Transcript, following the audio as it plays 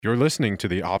You're listening to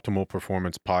the Optimal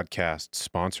Performance Podcast,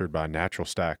 sponsored by Natural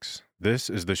Stacks. This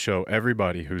is the show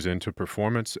everybody who's into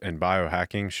performance and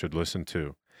biohacking should listen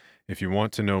to. If you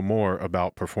want to know more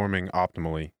about performing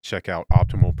optimally, check out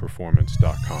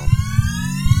optimalperformance.com.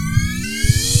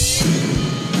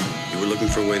 You were looking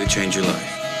for a way to change your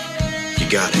life. You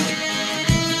got it.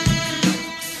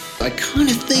 I kind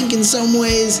of think in some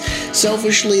ways,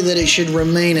 selfishly, that it should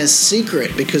remain a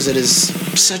secret because it is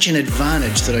such an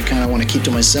advantage that I kind of want to keep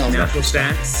to myself. Natural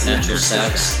Stacks. Natural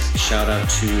Stacks. Shout out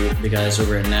to the guys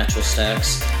over at Natural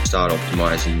Stacks. Start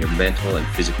optimizing your mental and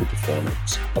physical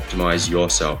performance. Optimize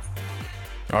yourself.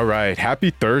 All right. Happy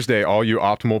Thursday, all you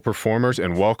optimal performers,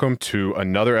 and welcome to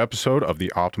another episode of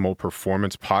the Optimal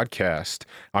Performance Podcast.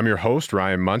 I'm your host,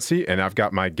 Ryan Muncie, and I've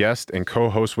got my guest and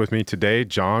co-host with me today,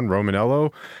 John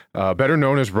Romanello, better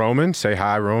known as Roman. Say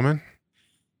hi, Roman.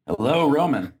 Hello,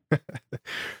 Roman.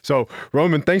 So,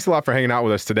 Roman, thanks a lot for hanging out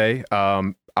with us today.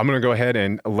 I'm going to go ahead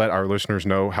and let our listeners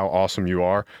know how awesome you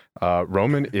are.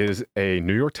 Roman is a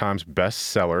New York Times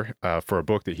bestseller for a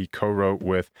book that he co-wrote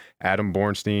with Adam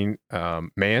Bornstein,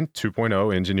 Man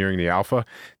 2.0, Engineering the Alpha.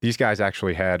 These guys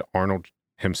actually had Arnold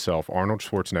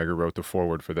Schwarzenegger wrote the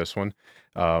foreword for this one.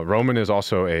 Roman is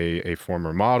also a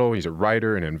former model. He's a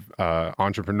writer, an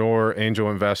entrepreneur, angel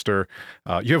investor.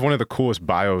 You have one of the coolest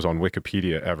bios on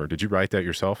Wikipedia ever. Did you write that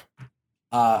yourself?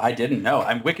 I didn't know.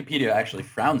 Wikipedia actually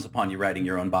frowns upon you writing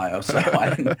your own bio, so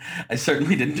I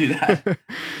certainly didn't do that.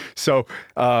 So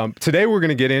today we're going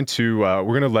to get into, we're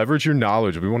going to leverage your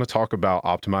knowledge. We want to talk about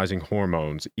optimizing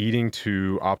hormones, eating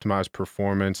to optimize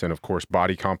performance, and of course,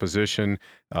 body composition,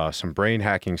 some brain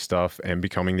hacking stuff, and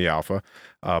becoming the alpha.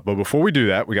 But before we do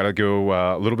that, we got to go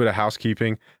a little bit of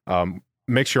housekeeping.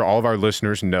 Make sure all of our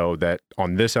listeners know that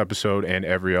on this episode and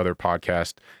every other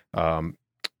podcast,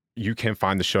 you can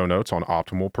find the show notes on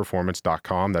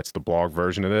optimalperformance.com. That's the blog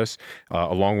version of this,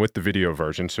 along with the video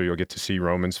version. So you'll get to see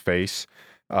Roman's face.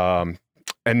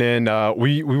 And then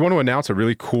we want to announce a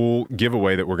really cool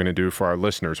giveaway that we're going to do for our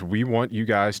listeners. We want you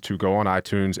guys to go on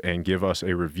iTunes and give us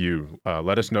a review.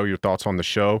 Let us know your thoughts on the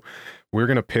show. We're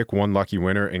going to pick one lucky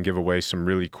winner and give away some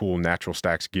really cool Natural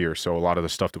Stacks gear. So a lot of the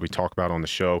stuff that we talk about on the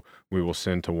show, we will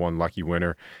send to one lucky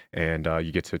winner, and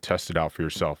you get to test it out for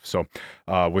yourself. So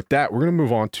with that, we're going to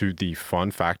move on to the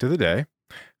fun fact of the day.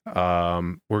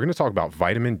 We're going to talk about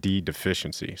vitamin D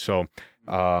deficiency. So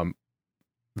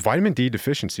vitamin D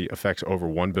deficiency affects over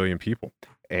 1 billion people,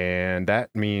 and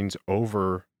that means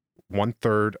over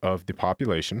 1/3 of the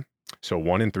population. So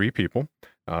 1 in 3 people.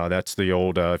 That's the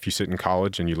old, if you sit in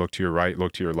college and you look to your right,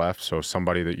 look to your left. So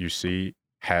somebody that you see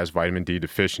has vitamin D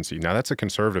deficiency. Now that's a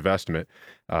conservative estimate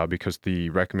because the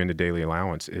recommended daily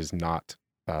allowance is not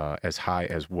as high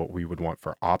as what we would want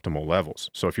for optimal levels.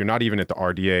 So if you're not even at the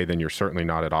RDA, then you're certainly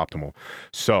not at optimal.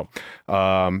 So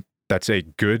that's a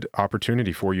good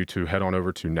opportunity for you to head on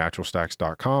over to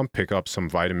naturalstacks.com, pick up some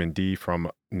vitamin D from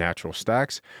Natural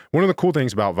Stacks. One of the cool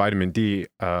things about vitamin D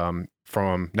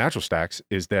from Natural Stacks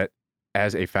is that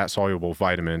as a fat-soluble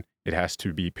vitamin, it has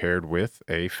to be paired with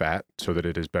a fat so that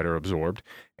it is better absorbed.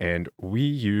 And we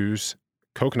use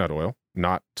coconut oil,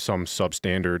 not some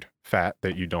substandard fat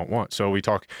that you don't want. So you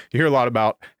hear a lot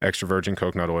about extra virgin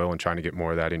coconut oil and trying to get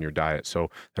more of that in your diet. So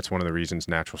that's one of the reasons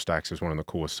Natural Stacks is one of the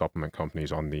coolest supplement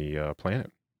companies on the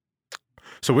planet.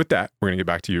 So with that, we're going to get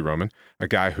back to you, Roman, a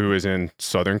guy who is in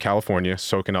Southern California,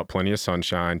 soaking up plenty of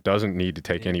sunshine, doesn't need to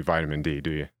take any vitamin D,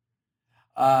 do you?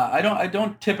 I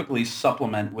don't typically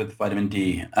supplement with vitamin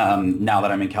D now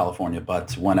that I'm in California,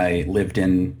 but when I lived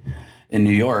in New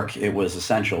York, it was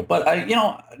essential. But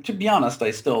to be honest,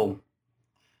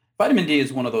 vitamin D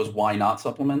is one of those why not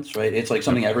supplements, right? It's like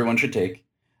something everyone should take.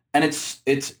 And it's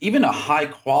even a high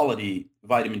quality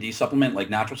vitamin D supplement like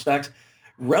Natural Stacks,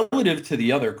 relative to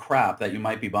the other crap that you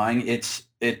might be buying, it's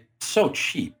so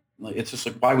cheap. It's just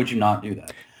like, why would you not do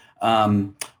that?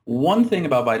 One thing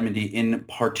about vitamin D in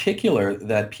particular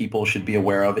that people should be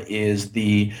aware of is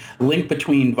the link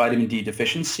between vitamin D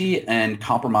deficiency and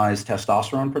compromised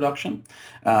testosterone production.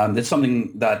 That's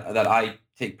something that I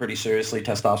take pretty seriously.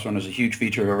 Testosterone is a huge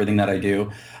feature of everything that I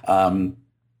do. Vitamin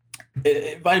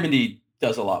D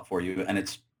does a lot for you, and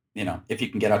it's, if you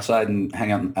can get outside and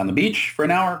hang out on the beach for an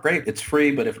hour, great. It's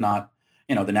free, but if not,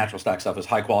 the Natural Stack stuff is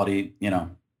high quality.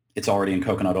 It's already in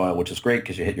coconut oil, which is great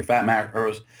because you hit your fat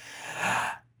macros.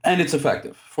 And it's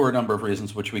effective for a number of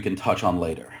reasons, which we can touch on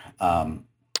later.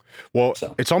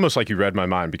 It's almost like you read my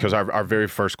mind because our very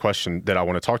first question that I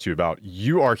want to talk to you about,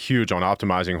 you are huge on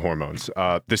optimizing hormones.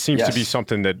 This seems to be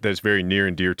something that's very near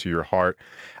and dear to your heart.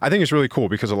 I think it's really cool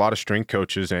because a lot of strength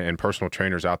coaches and personal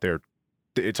trainers out there,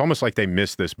 it's almost like they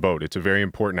miss this boat. It's a very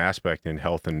important aspect in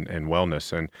health and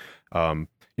wellness. And,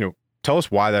 tell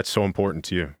us why that's so important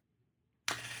to you.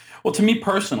 Well, to me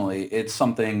personally, it's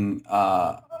something.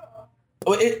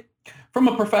 From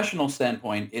a professional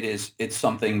standpoint, it's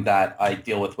something that I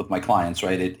deal with my clients,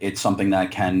 right? It's something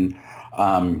that can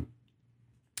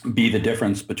be the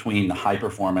difference between high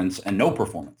performance and no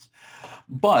performance.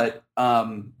 But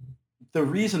the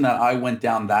reason that I went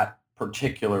down that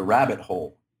particular rabbit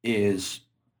hole is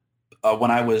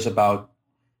when I was about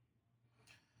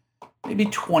maybe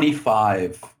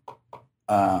 25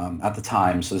 at the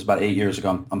time, so it was about 8 years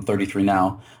ago. I'm 33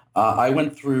 now. I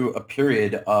went through a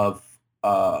period of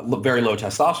very low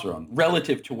testosterone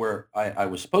relative to where I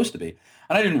was supposed to be.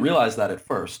 And I didn't realize that at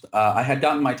first. I had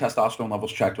gotten my testosterone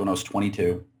levels checked when I was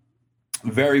 22.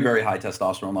 Very, very high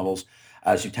testosterone levels,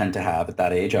 as you tend to have at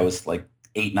that age. I was like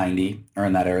 890 or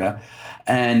in that area.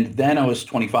 And then I was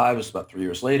 25, it was about 3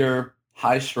 years later,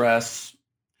 high stress,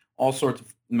 all sorts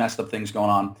of messed up things going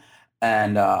on.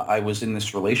 And I was in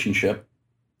this relationship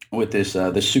with this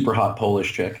super hot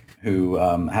Polish chick who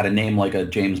had a name like a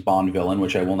James Bond villain,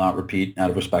 which I will not repeat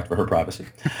out of respect for her privacy.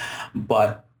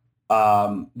 But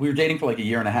we were dating for like a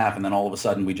year and a half, and then all of a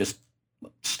sudden we just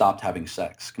stopped having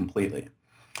sex completely.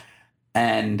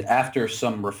 And after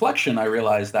some reflection, I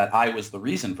realized that I was the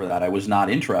reason for that. I was not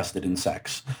interested in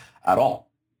sex at all.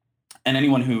 And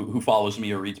anyone who follows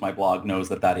me or reads my blog knows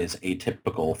that that is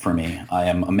atypical for me. I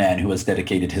am a man who has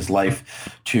dedicated his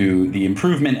life to the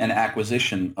improvement and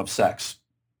acquisition of sex.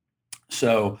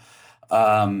 So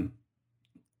I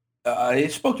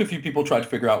spoke to a few people, tried to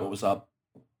figure out what was up.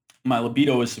 My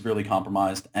libido was severely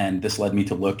compromised, and this led me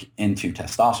to look into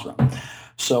testosterone.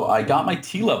 So I got my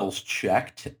T levels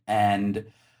checked, and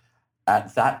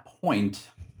at that point,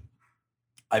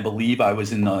 I believe I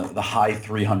was in the high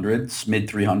 300s, mid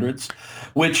 300s,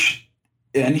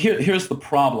 and here's the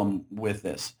problem with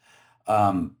this.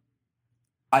 I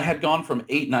had gone from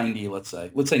 890, let's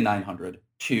say 900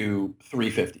 to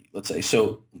 350, let's say.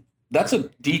 So that's a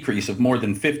decrease of more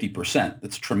than 50%.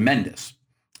 That's tremendous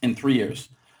in 3 years.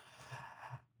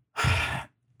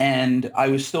 And I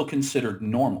was still considered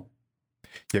normal.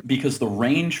 Yep. Because the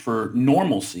range for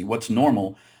normalcy, what's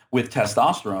normal with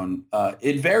testosterone,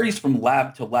 it varies from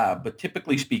lab to lab, but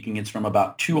typically speaking, it's from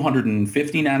about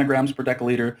 250 nanograms per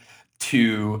deciliter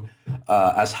to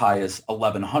as high as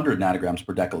 1,100 nanograms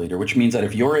per deciliter, which means that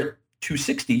if you're at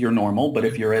 260, you're normal, but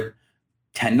if you're at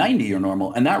 1090, you're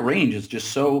normal. And that range is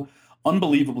just so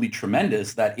unbelievably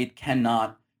tremendous that it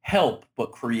cannot help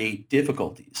but create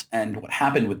difficulties. And what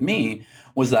happened with me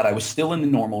was that I was still in the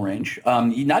normal range,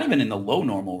 not even in the low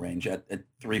normal range at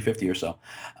 350 or so.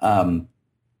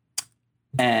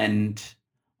 And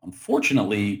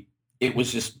unfortunately, it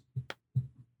was just,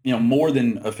 more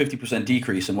than a 50%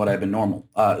 decrease in what I've been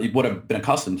what I've been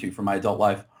accustomed to for my adult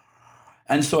life.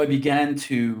 And so I began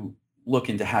to look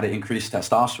into how to increase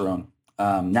testosterone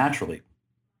naturally.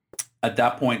 At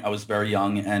that point, I was very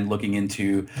young and looking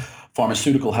into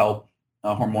pharmaceutical help,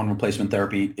 hormone replacement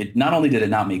therapy. It not only did it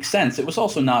not make sense, it was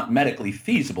also not medically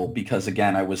feasible because,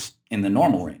 again, I was in the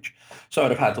normal range. So I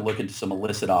would have had to look into some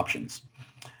illicit options.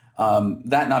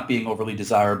 That not being overly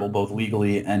desirable, both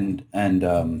legally and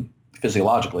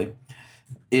physiologically,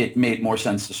 it made more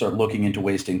sense to start looking into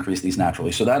ways to increase these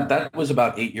naturally. So that was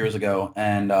about 8 years ago.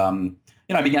 And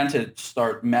I began to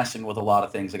start messing with a lot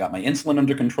of things. I got my insulin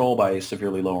under control by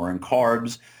severely lowering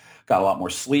carbs, got a lot more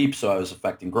sleep, so I was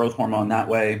affecting growth hormone that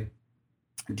way,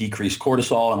 decreased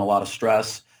cortisol and a lot of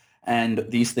stress. And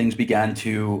these things began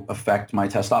to affect my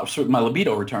testosterone. My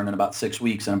libido returned in about 6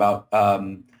 weeks, and about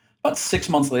 6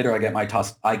 months later, I got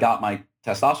my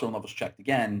testosterone levels checked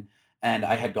again, and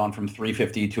I had gone from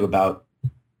 350 to about,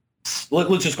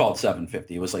 let's just call it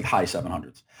 750. It was like high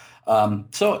 700s.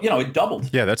 So it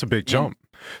doubled. Yeah, that's a big jump.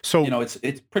 So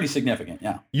it's pretty significant.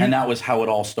 Yeah, and that was how it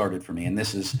all started for me. And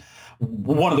this is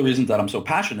one of the reasons that I'm so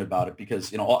passionate about it,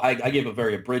 because I gave a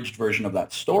very abridged version of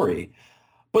that story.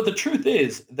 But the truth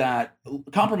is that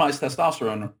compromised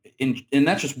testosterone, and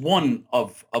that's just one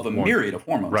of a myriad of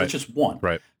hormones. Right. It's just one.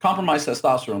 Right. Compromised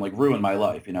testosterone ruined my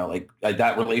life.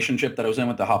 That relationship that I was in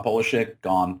with the hot Polish chick,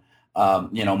 gone.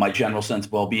 My general sense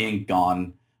of well-being,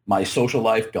 gone. My social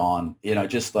life, gone.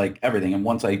 Just like everything. And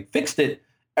once I fixed it,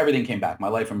 everything came back. My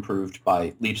life improved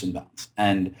by leaps and bounds.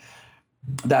 And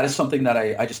that is something that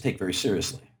I just take very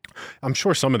seriously. I'm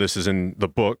sure some of this is in the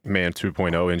book, Man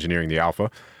 2.0, Engineering the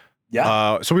Alpha.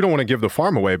 Yeah. So we don't want to give the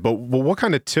farm away, but what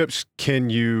kind of tips can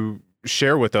you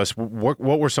share with us? What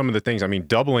were some of the things? I mean,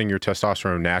 doubling your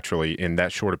testosterone naturally in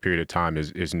that short a period of time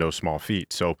is no small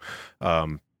feat. So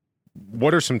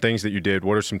what are some things that you did?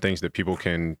 What are some things that people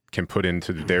can put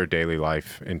into their daily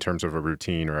life in terms of a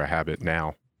routine or a habit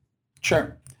now?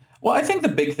 Sure. Well, I think the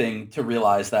big thing to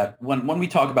realize that when we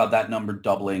talk about that number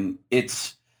doubling,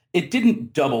 it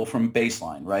didn't double from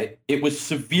baseline, right? It was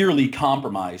severely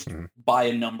compromised by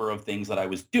a number of things that I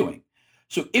was doing.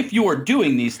 So if you are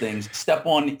doing these things, step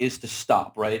one is to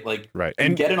stop, right? Like, right.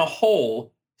 And get in a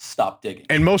hole, stop digging.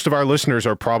 And most of our listeners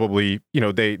are probably,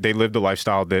 they live the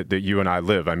lifestyle that you and I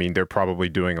live. I mean, they're probably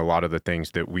doing a lot of the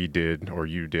things that we did or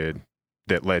you did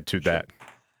that led to that.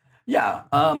 Yeah.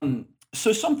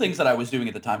 So some things that I was doing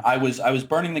at the time, I was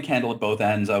burning the candle at both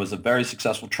ends. I was a very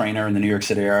successful trainer in the New York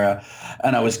City area,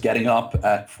 and I was getting up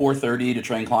at 4:30 to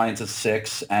train clients at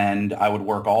 6, and I would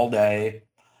work all day.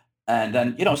 And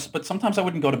then, but sometimes I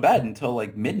wouldn't go to bed until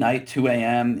like midnight, 2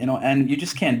 a.m., and you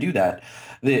just can't do that.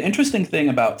 The interesting thing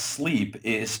about sleep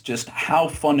is just how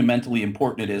fundamentally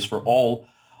important it is for all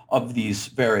of these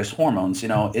various hormones.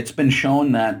 It's been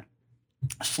shown that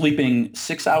sleeping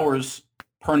 6 hours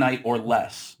per night or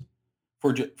less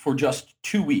for just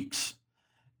 2 weeks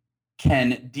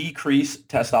can decrease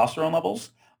testosterone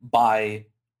levels by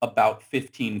about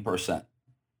 15%.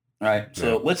 Right.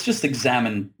 So let's just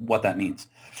examine what that means.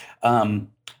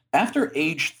 After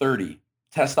age 30,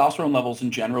 testosterone levels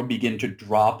in general begin to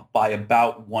drop by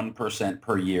about 1%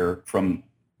 per year from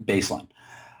baseline.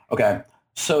 Okay.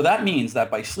 So that means that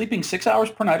by sleeping 6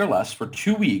 hours per night or less for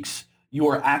 2 weeks, you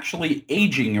are actually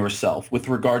aging yourself with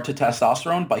regard to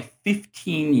testosterone by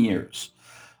 15 years.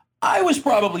 I was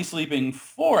probably sleeping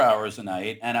 4 hours a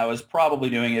night, and I was probably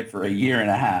doing it for a year and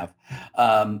a half.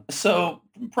 So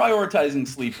prioritizing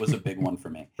sleep was a big one for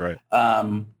me. Right.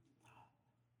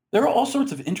 There are all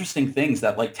sorts of interesting things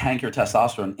that like tank your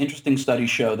testosterone. Interesting studies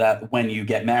show that when you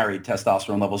get married,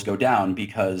 testosterone levels go down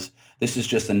because this is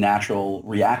just a natural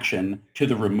reaction to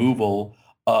the removal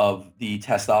of the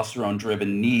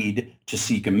testosterone-driven need to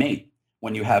seek a mate.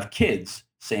 When you have kids,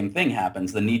 same thing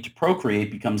happens. The need to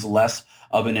procreate becomes less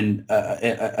of an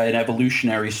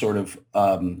evolutionary sort of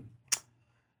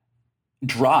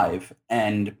drive,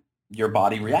 and your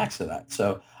body reacts to that.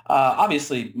 So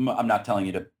obviously, I'm not telling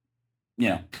you to,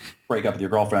 break up with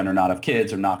your girlfriend or not have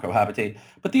kids or not cohabitate,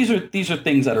 but these are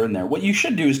things that are in there. What you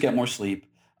should do is get more sleep.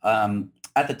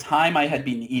 At the time, I had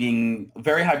been eating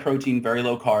very high protein, very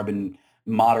low carb, and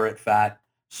moderate fat.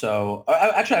 So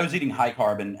I was eating high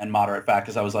carb and moderate fat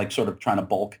because I was like sort of trying to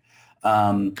bulk. So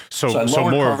I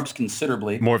lowered carbs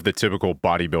considerably. More of the typical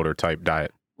bodybuilder type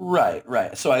diet.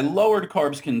 Right. So I lowered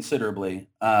carbs considerably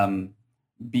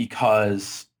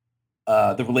because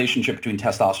the relationship between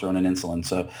testosterone and insulin.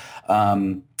 So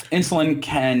insulin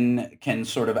can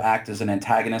sort of act as an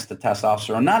antagonist to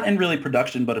testosterone, not in really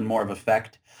production, but in more of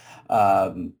effect.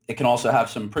 It can also have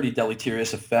some pretty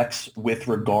deleterious effects with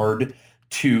regard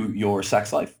to your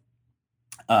sex life.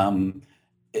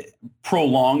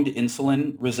 Prolonged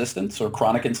insulin resistance or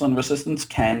chronic insulin resistance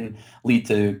can lead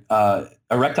to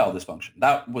erectile dysfunction.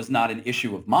 That was not an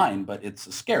issue of mine, but it's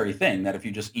a scary thing that if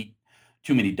you just eat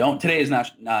too many donuts. Today is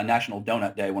National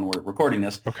Donut Day when we're recording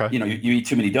this. Okay. You eat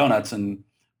too many donuts, and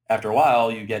after a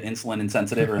while you get insulin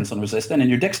insensitive or insulin resistant, and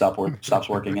your dick stops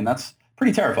working, and that's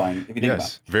pretty terrifying if you think about it.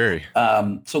 Yes, very.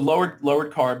 So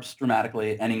lowered carbs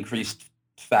dramatically and increased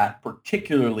fat,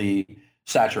 particularly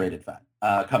saturated fat,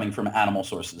 coming from animal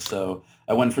sources. So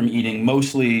I went from eating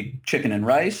mostly chicken and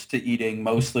rice to eating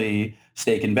mostly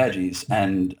steak and veggies,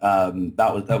 and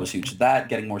that was huge. That,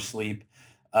 getting more sleep,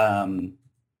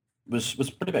 was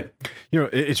pretty big.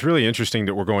 It's really interesting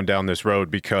that we're going down this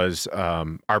road because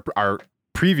our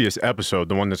previous episode,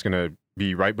 the one that's going to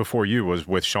be right before you, was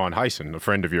with Sean Hyson, a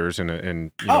friend of yours and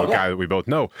a guy that we both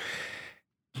know.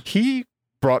 He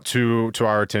brought to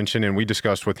our attention, and we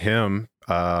discussed with him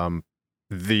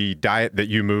the diet that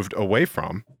you moved away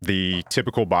from, the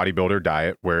typical bodybuilder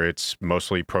diet where it's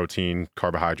mostly protein,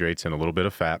 carbohydrates, and a little bit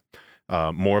of fat.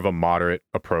 More of a moderate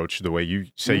approach, the way you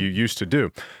say you used to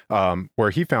do,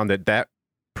 where he found that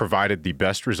provided the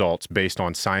best results based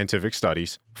on scientific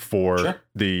studies for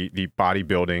the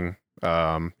bodybuilding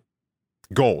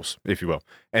goals, if you will.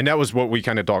 And that was what we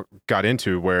kind of got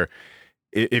into, where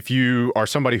if you are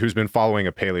somebody who's been following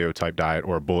a paleo type diet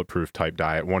or a bulletproof type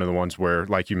diet, one of the ones where,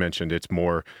 like you mentioned, it's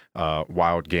more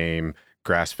wild game,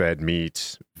 grass-fed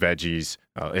meats, veggies,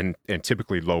 and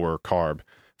typically lower carb,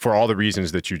 for all the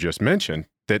reasons that you just mentioned,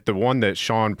 that the one that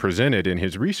Sean presented in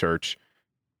his research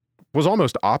was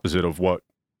almost opposite of what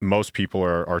most people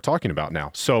are talking about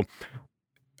now. So,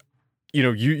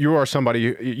 you are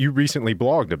somebody, you recently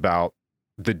blogged about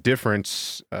the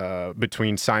difference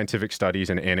between scientific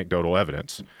studies and anecdotal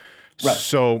evidence. Right.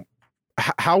 So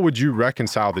how would you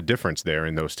reconcile the difference there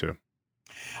in those two?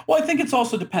 Well, I think it's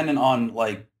also dependent on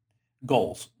like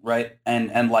goals, right?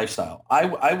 And lifestyle.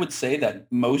 I would say that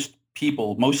most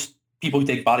people who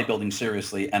take bodybuilding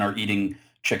seriously and are eating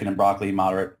chicken and broccoli,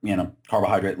 moderate,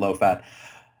 carbohydrate, low fat.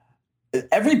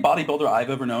 Every bodybuilder I've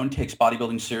ever known takes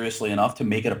bodybuilding seriously enough to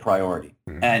make it a priority.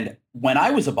 Mm-hmm. And when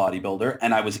I was a bodybuilder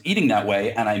and I was eating that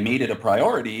way and I made it a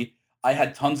priority, I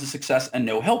had tons of success and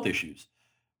no health issues.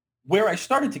 Where I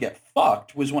started to get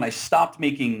fucked was when I stopped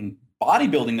making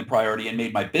bodybuilding the priority and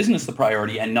made my business the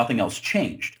priority and nothing else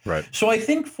changed. Right. So I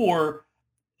think for,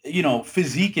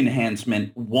 physique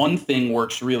enhancement, one thing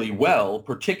works really well,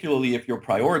 particularly if you're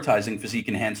prioritizing physique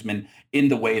enhancement in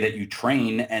the way that you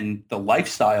train and the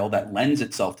lifestyle that lends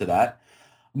itself to that.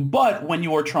 But when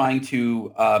you are trying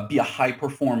to be a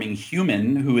high-performing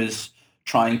human who is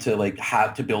trying to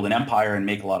have to build an empire and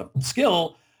make a lot of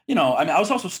skill, I was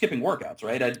also skipping workouts,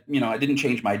 right? I didn't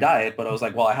change my diet, but I was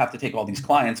like, well, I have to take all these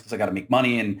clients because I got to make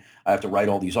money and I have to write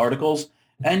all these articles.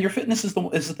 And your fitness is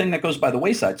the thing that goes by the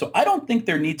wayside. So I don't think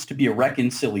there needs to be a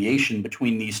reconciliation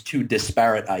between these two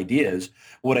disparate ideas.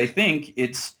 What I think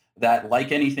it's that,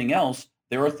 like anything else,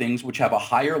 there are things which have a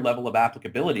higher level of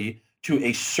applicability to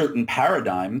a certain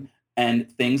paradigm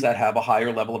and things that have a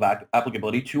higher level of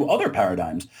applicability to other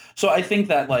paradigms. So I think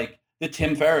that the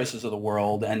Tim Ferrisses of the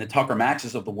world and the Tucker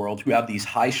Maxes of the world who have these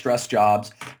high stress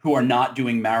jobs, who are not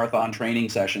doing marathon training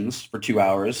sessions for 2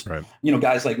 hours. Right.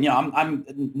 Guys I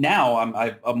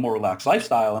have a more relaxed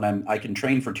lifestyle and I can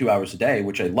train for 2 hours a day,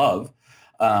 which I love.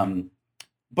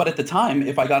 But at the time,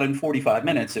 if I got in 45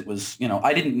 minutes, it was,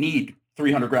 I didn't need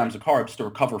 300 grams of carbs to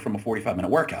recover from a 45-minute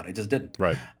workout. I just didn't.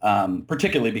 Right.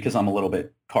 Particularly because I'm a little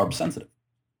bit carb sensitive.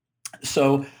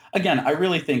 So again, I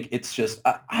really think it's just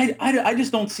I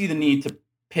just don't see the need to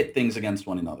pit things against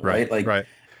one another, right? Right.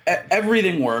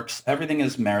 Everything works, everything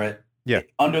is merit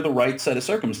under the right set of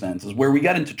circumstances. Where we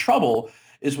get into trouble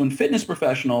is when fitness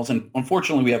professionals, and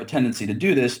unfortunately we have a tendency to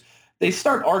do this, they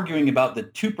start arguing about the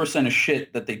 2% of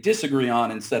shit that they disagree on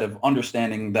instead of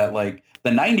understanding that the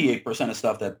 98% of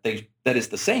stuff that is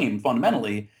the same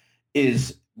fundamentally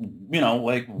is,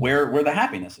 where the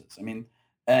happiness is. I mean,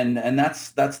 and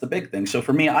that's the big thing. So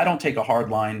for me, I don't take a hard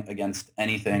line against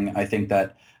anything. I think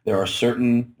that there are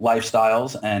certain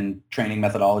lifestyles and training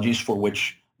methodologies for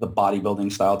which the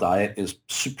bodybuilding style diet is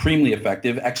supremely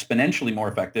effective, exponentially more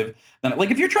effective than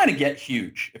if you're trying to get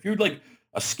huge, if you're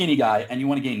a skinny guy and you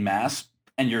want to gain mass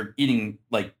and you're eating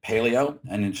paleo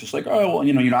and it's just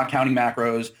you're not counting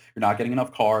macros, you're not getting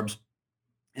enough carbs,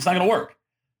 it's not going to work.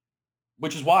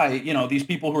 Which is why, these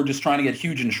people who are just trying to get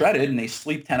huge and shredded and they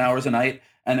sleep 10 hours a night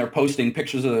and they're posting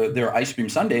pictures of their ice cream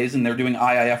sundaes and they're doing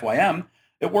IIFYM,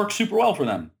 it works super well for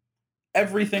them.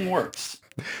 Everything works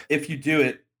if you do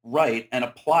it right and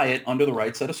apply it under the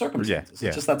right set of circumstances.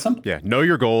 It's just that simple. Yeah. Know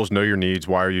your goals, know your needs,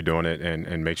 why are you doing it,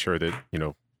 and make sure that,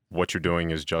 what you're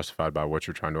doing is justified by what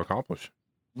you're trying to accomplish.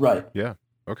 Right. Yeah.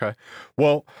 Okay.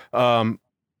 Well, I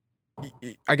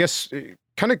guess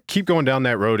kind of keep going down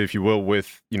that road, if you will,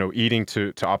 with, eating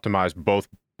to optimize both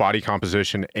body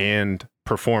composition and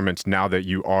performance now that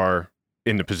you are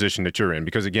in the position that you're in.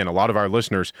 Because again, a lot of our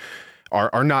listeners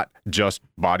are not just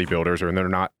bodybuilders, or they're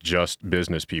not just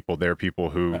business people. They're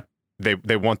people who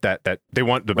they want that they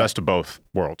want the best of both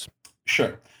worlds.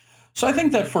 Sure. So I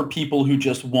think that for people who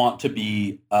just want to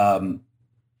be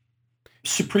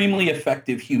supremely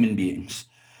effective human beings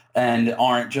and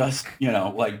aren't just,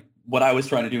 what I was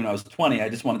trying to do when I was 20, I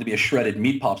just wanted to be a shredded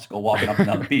meat popsicle walking up and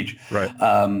down the beach. Right.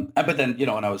 But then,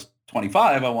 when I was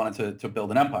 25, I wanted to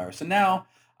build an empire. So now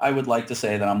I would like to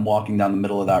say that I'm walking down the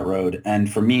middle of that road.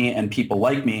 And for me and people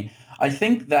like me, I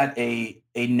think that a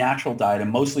natural diet, a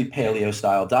mostly paleo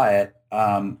style diet,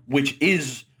 which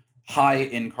is high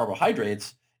in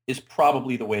carbohydrates, is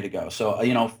probably the way to go. So,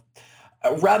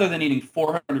 rather than eating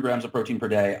 400 grams of protein per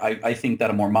day, I think that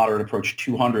a more moderate approach,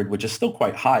 200, which is still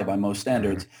quite high by most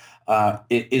standards,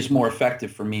 it is more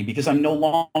effective for me because I'm no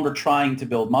longer trying to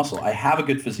build muscle. I have a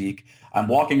good physique. I'm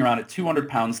walking around at 200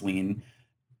 pounds lean.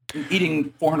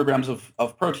 Eating 400 grams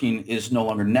of protein is no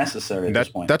longer necessary at this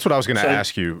point. That's what I was going to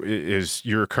ask you, is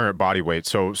your current body weight.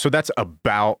 So that's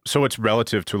about, so it's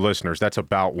relative to listeners, that's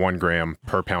about 1 gram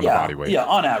per pound of body weight. Yeah,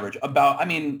 on average.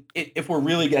 If we're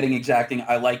really getting exacting,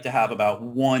 I like to have about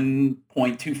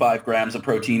 1.25 grams of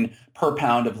protein per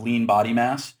pound of lean body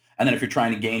mass. And then if you're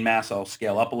trying to gain mass, I'll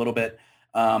scale up a little bit.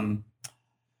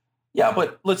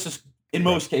 But let's just, in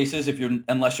most cases,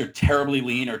 unless you're terribly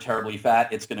lean or terribly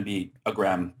fat, it's going to be 1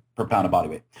 gram per pound of body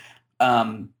weight.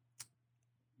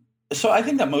 So I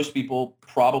think that most people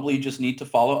probably just need to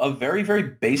follow a very, very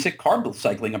basic carb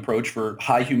cycling approach for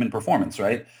high human performance,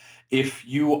 right? If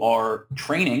you are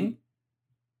training,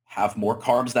 have more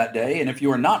carbs that day. And if you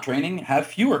are not training, have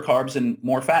fewer carbs and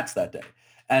more fats that day.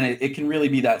 And it can really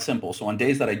be that simple. So on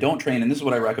days that I don't train, and this is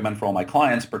what I recommend for all my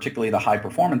clients, particularly the high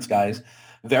performance guys,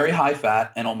 very high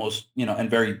fat and almost, and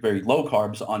very, very low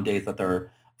carbs on days that they're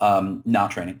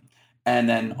not training. And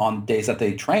then on days that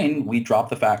they train, we drop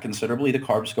the fat considerably, the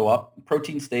carbs go up,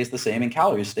 protein stays the same, and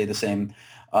calories stay the same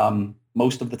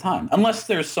most of the time, unless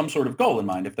there's some sort of goal in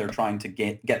mind. If they're trying to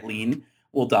get lean,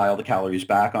 we'll dial the calories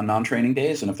back on non-training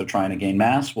days. And if they're trying to gain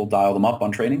mass, we'll dial them up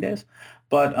on training days.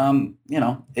 But,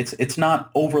 it's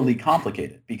not overly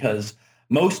complicated, because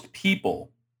most people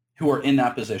who are in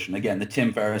that position, again, the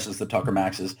Tim Ferrisses, the Tucker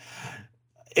Maxes,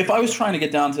 if I was trying to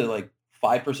get down to like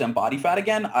 5% body fat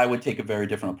again, I would take a very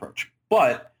different approach.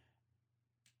 But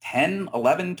 10,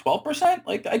 11, 12%,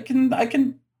 like I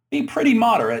can be pretty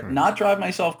moderate, not drive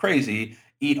myself crazy,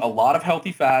 eat a lot of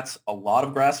healthy fats, a lot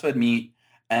of grass-fed meat,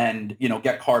 and,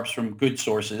 get carbs from good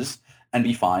sources and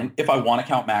be fine. If I want to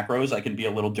count macros, I can be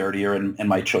a little dirtier in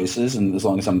my choices, and as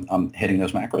long as I'm hitting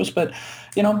those macros. But,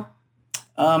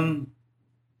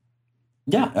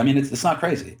 it's not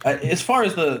crazy. As far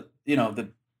as the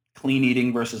clean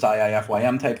eating versus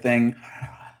IIFYM type thing,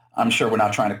 I'm sure we're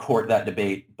not trying to court that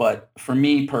debate. But for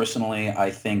me personally,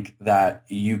 I think that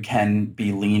you can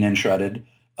be lean and shredded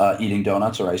eating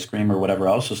donuts or ice cream or whatever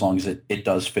else, as long as it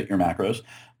does fit your macros.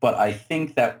 But I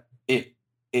think that it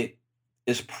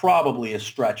is probably a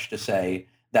stretch to say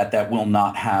that will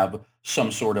not have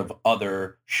some sort of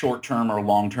other short-term or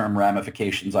long-term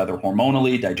ramifications, either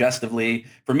hormonally, digestively.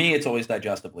 For me, it's always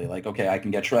digestively. Like, okay, I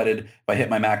can get shredded if I hit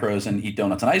my macros and eat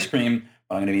donuts and ice cream,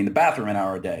 but I'm going to be in the bathroom an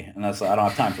hour a day, and I don't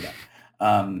have time for that.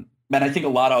 And I think a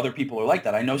lot of other people are like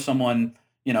that. I know someone,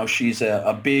 she's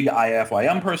a big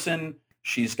IFYM person.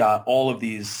 She's got all of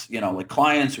these, like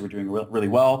clients who are doing really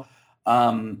well.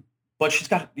 But she's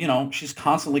got, she's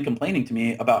constantly complaining to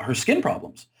me about her skin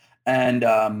problems. And,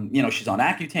 she's on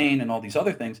Accutane and all these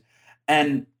other things.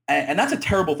 And that's a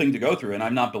terrible thing to go through. And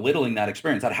I'm not belittling that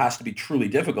experience. That has to be truly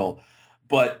difficult.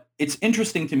 But it's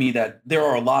interesting to me that there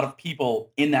are a lot of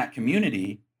people in that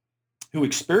community who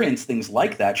experience things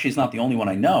like that. She's not the only one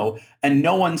I know. And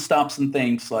no one stops and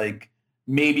thinks, like,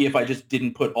 maybe if I just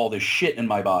didn't put all this shit in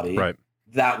my body, right,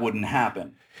 that wouldn't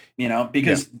happen,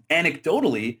 because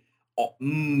anecdotally,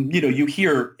 you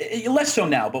hear, less so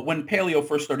now, but when paleo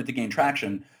first started to gain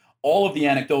traction, all of the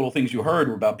anecdotal things you heard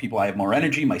were about people, I have more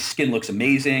energy, my skin looks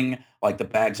amazing, like the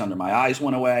bags under my eyes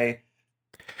went away.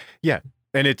 Yeah.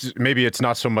 And it's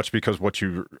not so much because what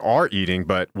you are eating,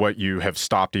 but what you have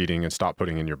stopped eating and stopped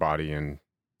putting in your body. And,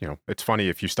 it's funny,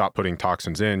 if you stop putting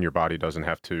toxins in, your body doesn't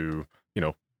have to,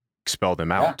 expel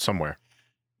them out somewhere.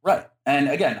 Right. And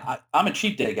again, I'm a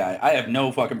cheat day guy. I have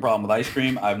no fucking problem with ice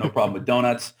cream. I have no problem with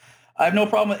donuts. I have no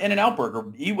problem with In-N-Out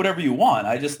Burger. Eat whatever you want.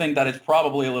 I just think that it's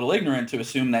probably a little ignorant to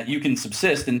assume that you can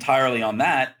subsist entirely on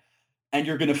that and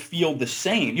you're going to feel the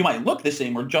same. You might look the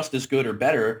same or just as good or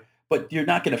better, but you're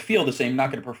not going to feel the same. You're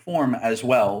not going to perform as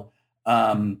well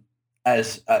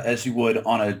as you would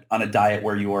on a diet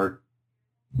where you are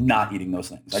not eating those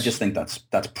things. I just think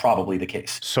that's probably the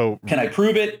case. So can I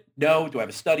prove it? No. Do I have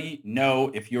a study? No.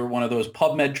 If you're one of those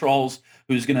PubMed trolls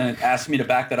who's going to ask me to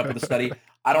back that up with a study,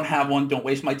 I don't have one. Don't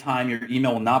waste my time. Your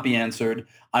email will not be answered.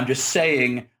 I'm just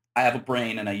saying I have a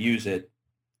brain and I use it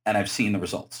and I've seen the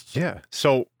results. Yeah.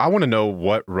 So I want to know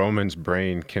what Roman's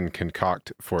brain can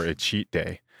concoct for a cheat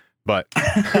day. But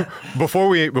before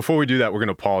we do that, we're going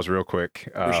to pause real quick.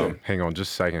 Sure. Hang on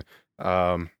just a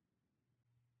second.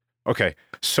 Okay.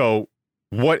 So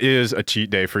what is a cheat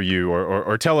day for you,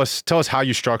 or tell us how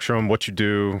you structure them, what you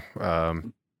do.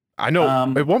 I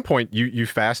know at one point you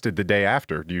fasted the day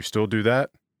after. Do you still do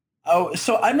that? Oh,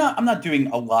 so I'm not doing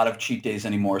a lot of cheat days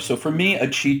anymore. So for me, a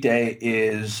cheat day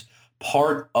is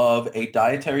part of a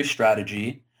dietary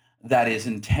strategy that is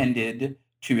intended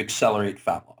to accelerate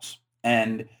fat loss.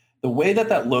 And the way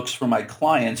that looks for my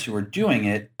clients who are doing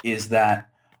it is that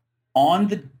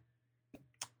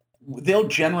they'll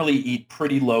generally eat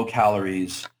pretty low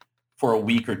calories for a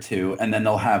week or two, and then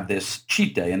they'll have this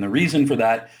cheat day. And the reason for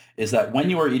that is that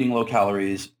when you are eating low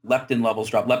calories, leptin levels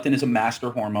drop. Leptin is a master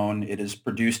hormone. It is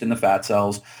produced in the fat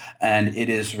cells, and it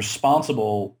is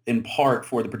responsible in part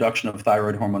for the production of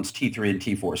thyroid hormones T3 and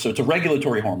T4. So it's a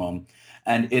regulatory hormone,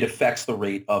 and it affects the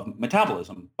rate of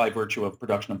metabolism by virtue of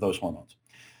production of those hormones.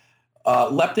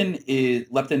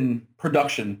 Leptin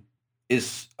production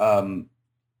is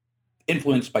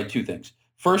influenced by two things.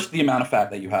 First, the amount of fat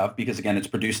that you have, because again, it's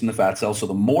produced in the fat cells. So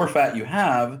the more fat you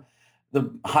have, the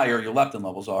higher your leptin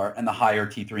levels are, and the higher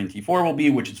T3 and T4 will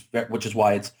be, which is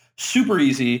why it's super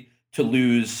easy to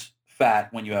lose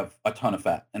fat when you have a ton of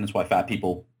fat. And that's why fat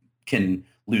people can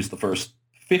lose the first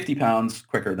 50 pounds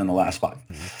quicker than the last 5.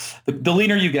 Mm-hmm. The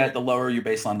leaner you get, the lower your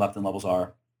baseline leptin levels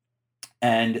are.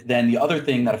 And then the other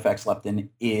thing that affects leptin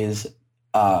is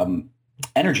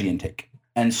energy intake.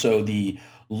 And so the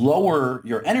lower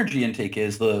your energy intake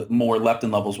is, the more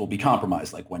leptin levels will be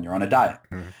compromised, like when you're on a diet.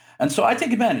 Mm-hmm. And so I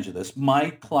take advantage of this.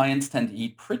 My clients tend to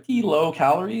eat pretty low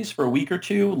calories for a week or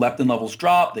two. Leptin levels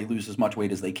drop. They lose as much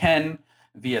weight as they can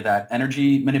via that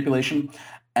energy manipulation.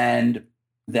 And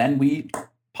then we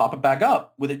pop it back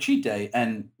up with a cheat day,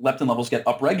 and leptin levels get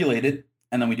upregulated,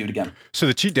 and then we do it again. So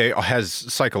the cheat day has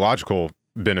psychological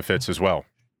benefits as well.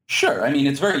 Sure. I mean,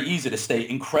 it's very easy to stay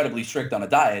incredibly strict on a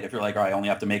diet if you're like, all right, I only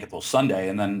have to make it till Sunday,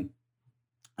 and then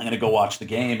I'm going to go watch the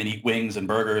game and eat wings and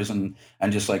burgers and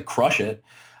just like crush it.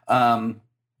 And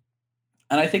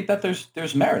I think that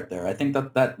there's merit there. I think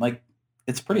that like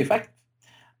it's pretty effective.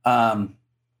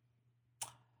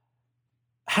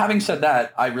 Having said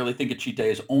that, I really think a cheat day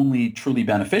is only truly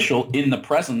beneficial in the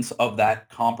presence of that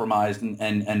compromised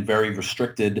and very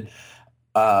restricted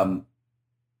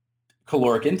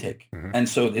caloric intake. Mm-hmm. And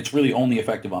so it's really only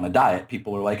effective on a diet.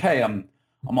 People are like, hey, I'm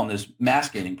on this mass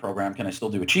gaining program. Can I still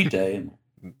do a cheat day? And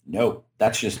no,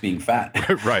 that's just being fat.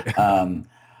 Right.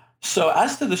 So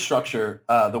as to the structure,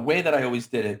 the way that I always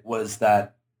did it was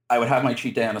that I would have my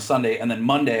cheat day on a Sunday, and then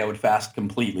Monday I would fast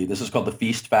completely. This is called the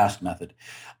feast fast method.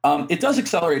 It does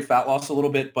accelerate fat loss a little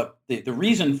bit, but the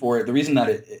reason for it, the reason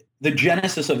that the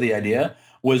genesis of the idea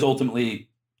was ultimately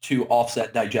to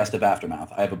offset digestive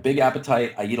aftermath. I have a big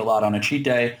appetite. I eat a lot on a cheat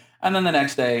day, and then the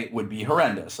next day would be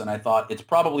horrendous. And I thought it's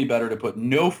probably better to put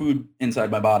no food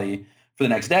inside my body for the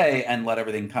next day and let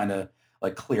everything kind of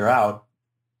like clear out,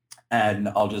 and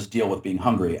I'll just deal with being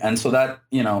hungry. And so that,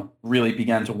 really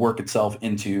began to work itself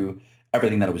into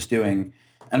everything that I was doing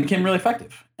and became really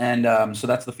effective. And so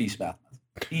that's the feast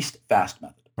fast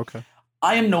method. Okay.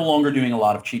 I am no longer doing a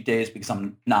lot of cheat days because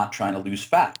I'm not trying to lose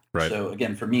fat. Right. So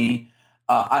again, for me,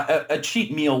 a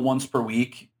cheat meal once per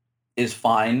week is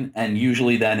fine. And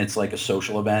usually then it's like a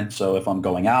social event. So if I'm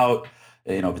going out,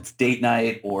 if it's date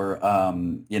night, or,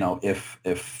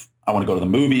 if I want to go to the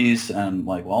movies and I'm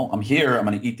like, well, I'm here, I'm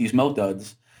going to eat these Milk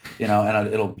Duds, and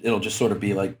it'll just sort of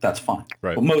be like, that's fine.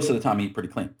 Right. But most of the time I eat pretty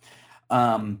clean.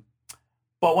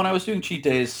 But when I was doing cheat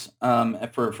days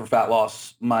for fat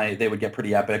loss, they would get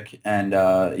pretty epic. And,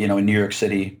 in New York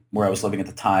City, where I was living at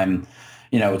the time,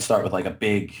 it would start with like a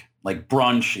big like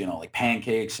brunch, like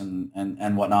pancakes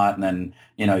and whatnot. And then,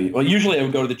 usually I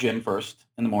would go to the gym first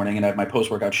in the morning and have my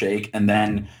post-workout shake, and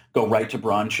then go right to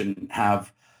brunch and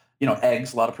have,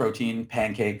 eggs, a lot of protein,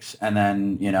 pancakes. And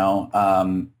then,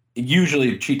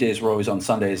 usually cheat days were always on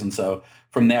Sundays. And so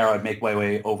from there, I'd make my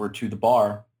way over to the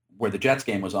bar where the Jets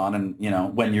game was on. And,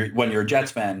 when you're a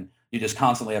Jets fan, you just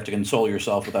constantly have to console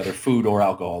yourself with either food or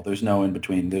alcohol. There's no in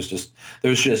between. There's just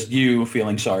you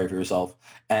feeling sorry for yourself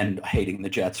and hating the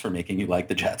Jets for making you like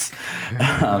the Jets.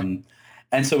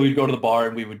 And so we'd go to the bar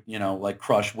and we would, like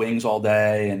crush wings all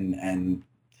day and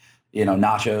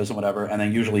nachos and whatever. And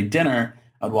then usually dinner,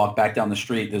 I'd walk back down the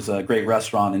street. There's a great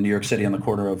restaurant in New York City on the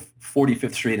corner of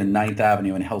 45th Street and 9th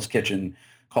Avenue in Hell's Kitchen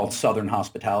called Southern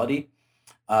Hospitality.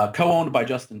 Co-owned by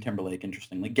Justin Timberlake,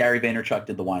 interestingly. Gary Vaynerchuk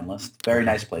did the wine list. Very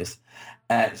nice place.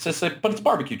 But it's a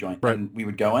barbecue joint. Right. And we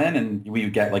would go in and we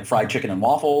would get like fried chicken and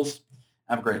waffles.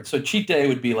 Have a great. So cheat day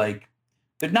would be like,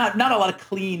 there's not a lot of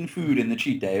clean food in the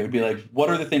cheat day. It would be like, what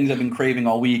are the things I've been craving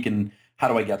all week and how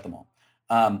do I get them all?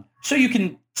 So you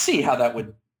can see how that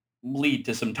would lead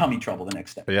to some tummy trouble the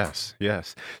next day.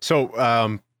 Yes.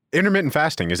 So intermittent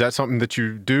fasting, is that something that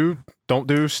you don't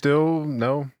do still?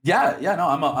 No? Yeah. No,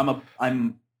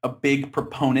 I'm a big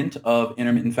proponent of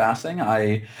intermittent fasting.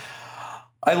 I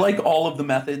like all of the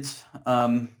methods.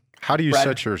 How do you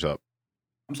set yours up?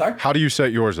 I'm sorry? How do you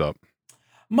set yours up?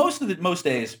 Most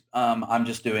days, I'm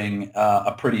just doing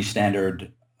a pretty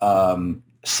standard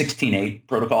 16-8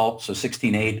 protocol. So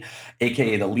 16-8,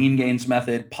 aka the lean gains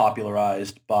method,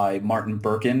 popularized by Martin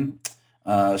Berkhan,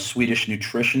 Swedish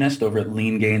nutritionist over at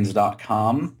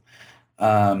leangains.com.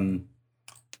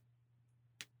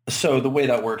 So the way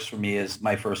that works for me is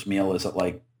my first meal is at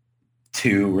like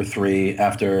 2 or 3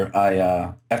 after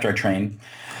I train,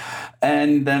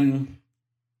 and then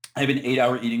I have an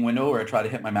 8-hour eating window where I try to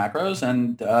hit my macros,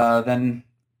 and then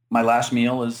my last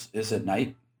meal is at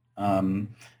night.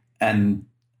 And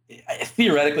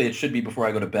theoretically it should be before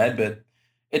I go to bed, but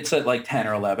it's at like 10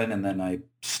 or 11, and then I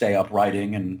stay up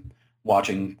writing and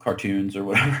watching cartoons or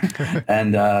whatever,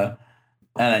 and then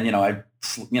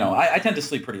I tend to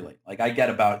sleep pretty late. Like I get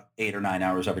about 8 or 9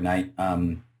 hours every night.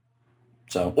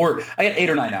 Or I get 8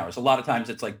 or 9 hours. A lot of times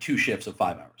it's like 2 shifts of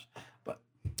 5 hours. But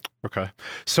okay,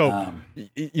 so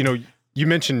you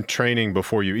mentioned training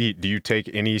before you eat. Do you take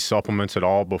any supplements at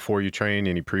all before you train?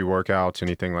 Any pre-workouts,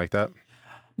 anything like that?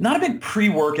 Not a big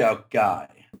pre-workout guy.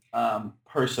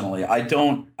 Personally, I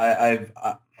don't.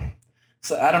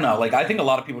 So I don't know. Like, I think a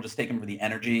lot of people just take them for the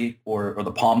energy or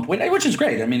the pump, which is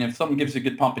great. I mean, if something gives you a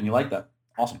good pump and you like that,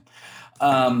 awesome.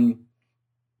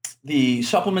 The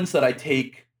supplements that I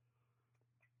take,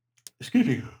 excuse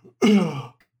me,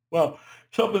 well,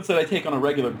 supplements that I take on a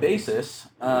regular basis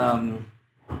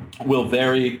will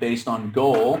vary based on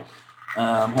goal.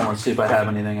 Hold on, let's see if I have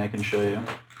anything I can show you.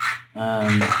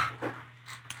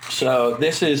 So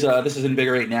this is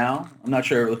Invigorate Now. I'm not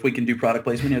sure if we can do product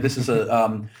placement here. This is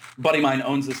a buddy of mine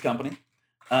owns this company.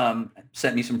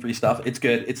 Sent me some free stuff. It's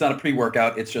good. It's not a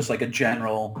pre-workout. It's just like a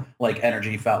general like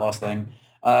energy fat loss thing.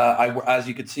 As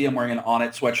you can see, I'm wearing an On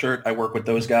It sweatshirt. I work with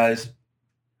those guys.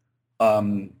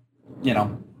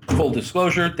 Full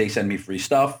disclosure, they send me free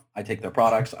stuff. I take their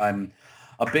products. I'm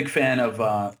a big fan of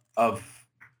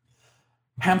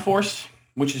Hamforce,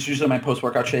 which is usually my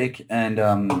post-workout shake, and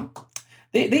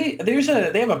they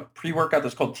have a pre-workout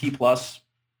that's called T+.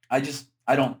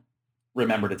 I don't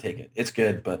remember to take it. It's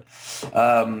good, but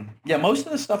most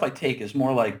of the stuff I take is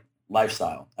more like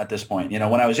lifestyle at this point. When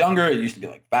I was younger, it used to be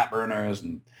like fat burners,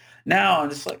 and now I'm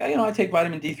just like, I take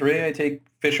vitamin D3, I take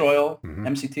fish oil,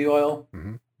 MCT oil.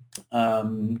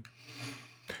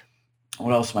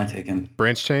 What else am I taking?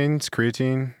 Branch chains,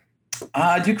 creatine.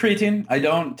 I do creatine. I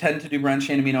don't tend to do branched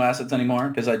chain amino acids anymore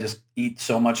because I just eat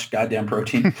so much goddamn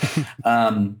protein.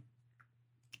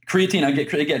 Creatine,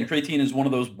 creatine is one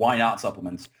of those why not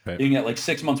supplements. Right. You can get like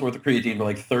 6 months worth of creatine for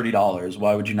like $30.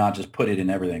 Why would you not just put it in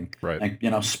everything? Right. Like,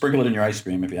 sprinkle it in your ice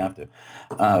cream if you have to.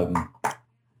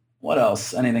 What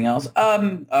else? Anything else?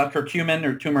 Curcumin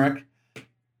or turmeric,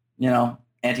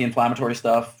 anti-inflammatory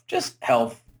stuff, just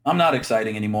health. I'm not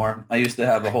exciting anymore. I used to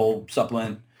have a whole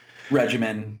supplement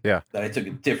regimen that I took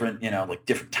at different, like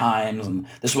different times, and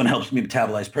this one helps me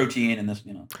metabolize protein, and this,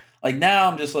 like now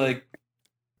I'm just like,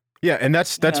 yeah, and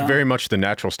that's very much the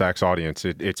Natural Stacks audience.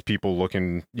 It's people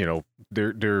looking,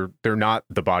 they're not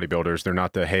the bodybuilders. They're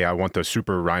not the, hey, I want the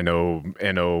super rhino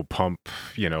NO pump,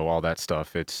 all that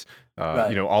stuff. It's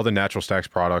right. All the Natural Stacks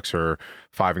products are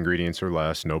 5 ingredients or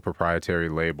less, no proprietary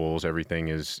labels. Everything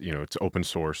is, it's open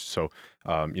source. So,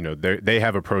 they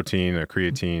have a protein, a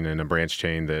creatine, and a branch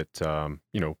chain that,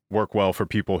 work well for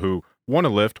people who want to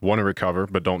lift, want to recover,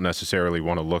 but don't necessarily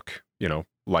want to look,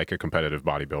 like a competitive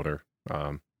bodybuilder.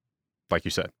 Like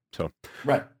you said. So,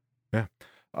 right. Yeah.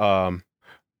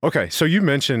 Okay. So you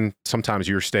mentioned sometimes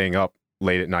you're staying up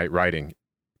late at night writing.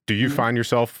 Do you find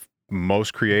yourself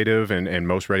most creative and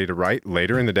most ready to write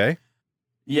later in the day?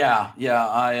 Yeah.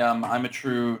 I'm a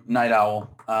true night owl.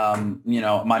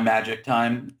 My magic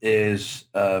time is,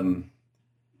 my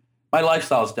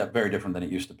lifestyle is very different than it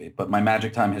used to be, but my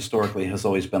magic time historically has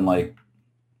always been like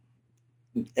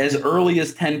as early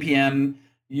as 10 p.m.,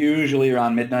 usually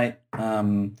around midnight,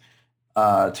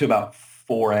 to about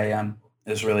 4 a.m.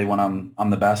 is really when I'm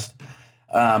the best.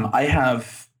 I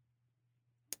have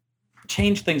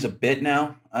changed things a bit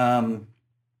now.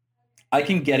 I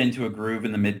can get into a groove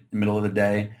in the middle of the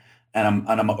day, and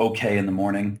I'm okay in the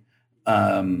morning.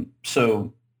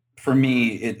 So for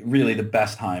me, the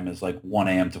best time is like 1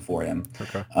 a.m. to 4 a.m.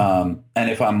 Okay. And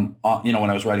if I'm on, when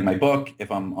I was writing my book,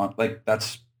 if I'm on, like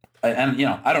that's, and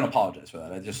I don't apologize for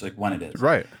that. I just like when it is.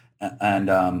 Right.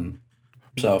 And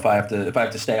so if I have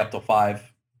to stay up till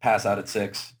 5, pass out at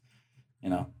 6,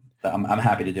 I'm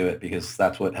happy to do it because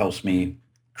that's what helps me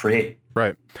create.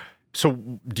 Right. So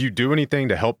do you do anything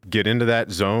to help get into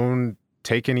that zone?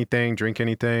 Take anything, drink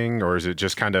anything, or is it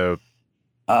just kind of?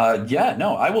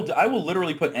 No, I will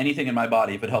literally put anything in my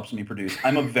body if it helps me produce.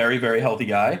 I'm a very, very healthy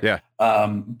guy. Yeah.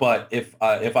 But if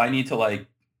I need to like,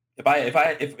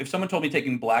 if someone told me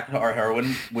taking black tar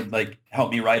heroin would like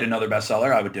help me write another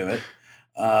bestseller, I would do it.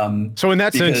 So in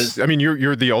that sense, I mean,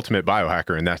 you're the ultimate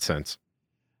biohacker in that sense.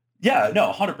 Yeah,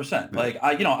 no, 100%. Like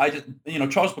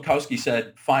Charles Bukowski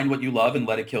said, find what you love and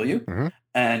let it kill you. Mm-hmm.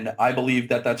 And I believe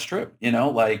that that's true.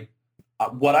 Like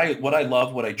what I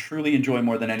love, what I truly enjoy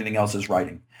more than anything else is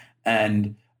writing.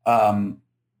 And, I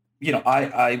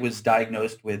was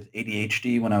diagnosed with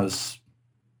ADHD when I was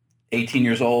 18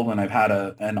 years old, and I've had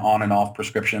an on and off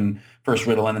prescription, first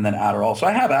Ritalin and then Adderall. So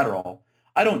I have Adderall.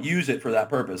 I don't use it for that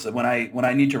purpose. When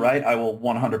I need to write, I will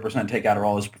 100% take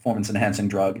Adderall as a performance enhancing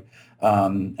drug.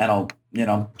 And I'll,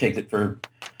 take it for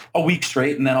a week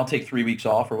straight, and then I'll take 3 weeks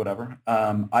off or whatever.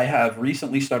 I have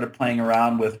recently started playing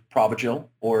around with Provigil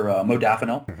or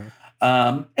Modafinil.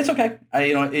 Mm-hmm. It's okay.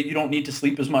 You don't need to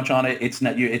sleep as much on it.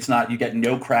 You get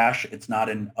no crash. It's not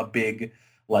a big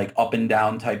like up and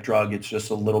down type drug. It's just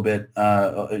a little bit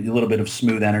of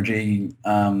smooth energy.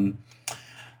 A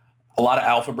lot of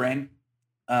alpha brain.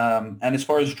 And as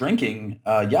far as drinking,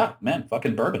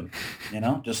 fucking bourbon,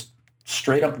 just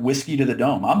straight up whiskey to the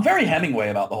dome. I'm very Hemingway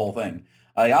about the whole thing.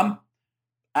 I'm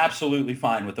absolutely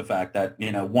fine with the fact that,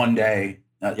 one day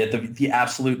at the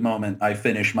absolute moment I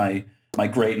finish my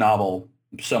great novel,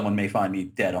 someone may find me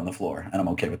dead on the floor, and I'm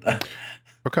okay with that.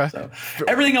 Okay. So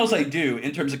everything else I do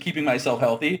in terms of keeping myself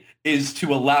healthy is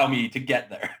to allow me to get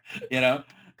there,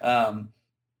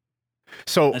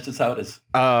 So that's just how it is.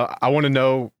 I want to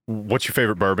know, what's your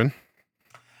favorite bourbon?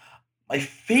 My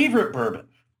favorite bourbon.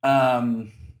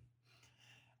 I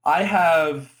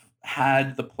have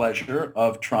had the pleasure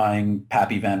of trying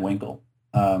Pappy Van Winkle,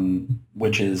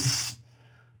 which is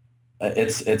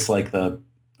it's like the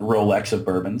Rolex of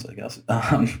bourbons, I guess.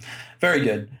 Very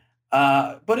good.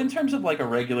 But in terms of like a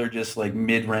regular, just like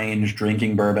mid-range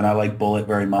drinking bourbon, I like Bulleit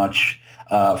very much.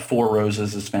 Four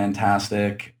Roses is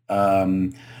fantastic.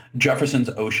 Jefferson's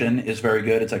Ocean is very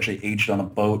good. It's actually aged on a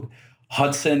boat.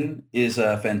 Hudson is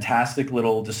a fantastic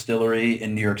little distillery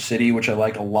in New York City, which I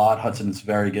like a lot. Hudson is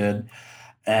very good.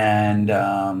 And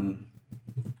I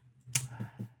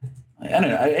don't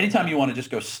know, anytime you want to just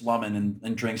go slumming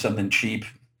and drink something cheap,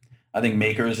 I think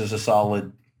Makers is a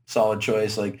solid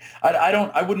choice. Like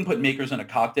I wouldn't put Makers in a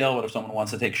cocktail, but if someone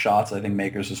wants to take shots, I think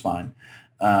Makers is fine.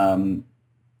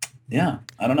 Yeah,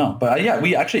 I don't know, but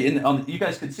we actually you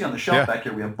guys can see on the shelf back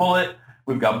here, we have Bulleit,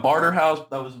 we've got Barterhouse,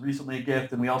 that was recently a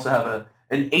gift, and we also have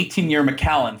an 18-year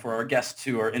Macallan for our guests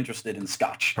who are interested in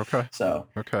Scotch. Okay. So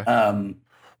okay.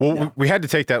 Well, we had to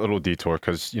take that little detour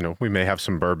because we may have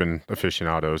some bourbon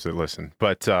aficionados that listen,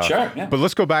 but sure, yeah. But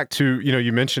let's go back to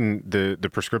you mentioned the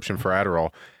prescription for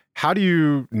Adderall. How do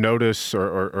you notice,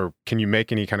 or can you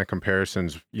make any kind of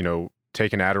comparisons?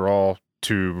 Taking Adderall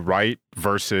to write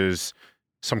versus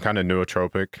some kind of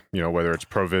nootropic, whether it's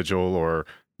Provigil or,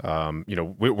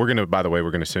 we're going to, by the way, we're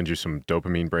going to send you some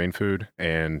dopamine brain food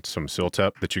and some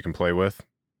Siltep that you can play with.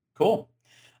 Cool.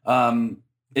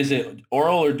 Is it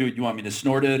oral, or do you want me to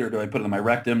snort it, or do I put it in my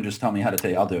rectum? Just tell me how to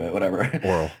take it. I'll do it, whatever.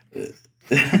 Oral.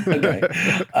 Okay.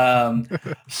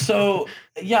 So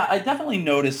yeah, I definitely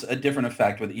notice a different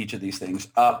effect with each of these things.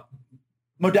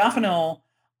 Modafinil,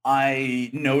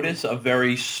 I notice a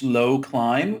very slow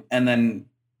climb and then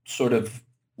sort of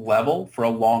level for a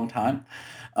long time.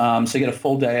 So you get a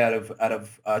full day out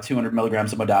of 200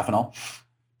 milligrams of modafinil.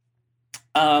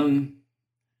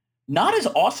 Not as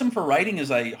awesome for writing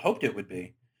as I hoped it would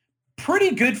be.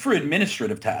 Pretty good for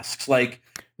administrative tasks. Like,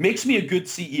 makes me a good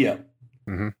CEO.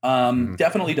 Mm-hmm.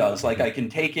 Definitely does. Like, I can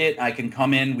take it. I can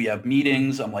come in. We have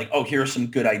meetings. I'm like, oh, here are some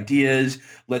good ideas.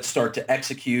 Let's start to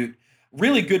execute.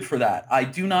 Really good for that. I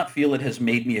do not feel it has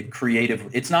made me a creative.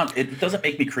 It doesn't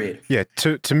make me creative. Yeah.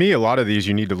 To me, a lot of these,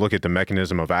 you need to look at the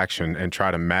mechanism of action and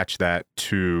try to match that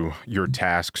to your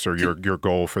tasks or your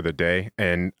goal for the day.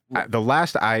 And the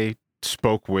last I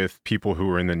spoke with people who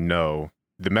were in the know,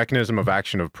 the mechanism of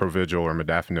action of Provigil or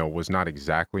modafinil was not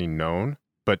exactly known.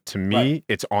 But to me,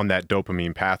 It's on that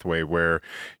dopamine pathway where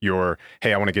you're,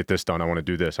 hey, I want to get this done. I want to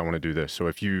do this. I want to do this. So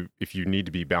if you need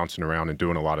to be bouncing around and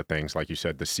doing a lot of things, like you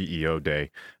said, the CEO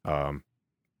day,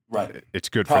 it's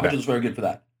good for that. Provigil is very good for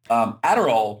that.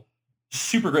 Adderall,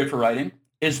 super great for writing,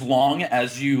 as long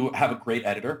as you have a great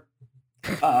editor.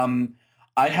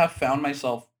 I have found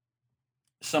myself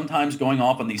sometimes going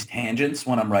off on these tangents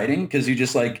when I'm writing, because you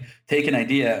just like take an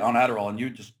idea on Adderall and you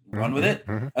just run with it.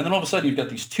 Mm-hmm. And then all of a sudden you've got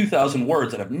these 2,000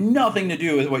 words that have nothing to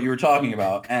do with what you were talking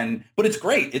about. But it's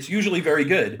great. It's usually very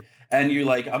good. And you're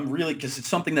like, because it's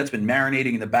something that's been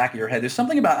marinating in the back of your head. There's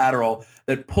something about Adderall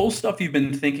that pulls stuff you've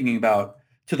been thinking about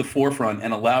to the forefront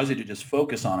and allows you to just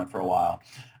focus on it for a while.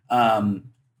 So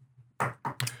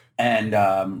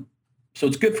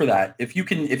it's good for that. If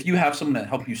you have someone to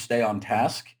help you stay on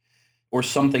task, or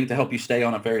something to help you stay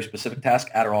on a very specific task,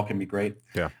 Adderall can be great.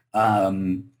 Yeah.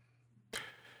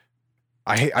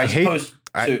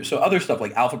 So other stuff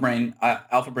like Alpha Brain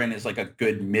is like a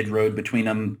good mid-road between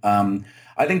them.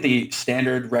 I think the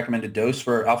standard recommended dose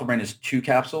for Alpha Brain is 2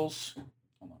 capsules.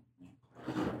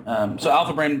 So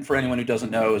Alpha Brain, for anyone who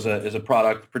doesn't know, is a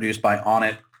product produced by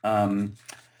Onnit.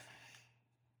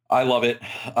 I love it.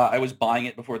 I was buying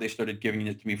it before they started giving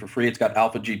it to me for free. It's got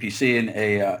alpha GPC and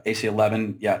a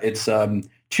AC11. Yeah, it's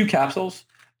 2 capsules.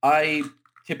 I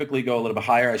typically go a little bit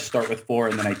higher. I start with 4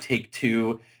 and then I take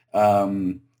 2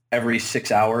 every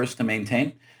 6 hours to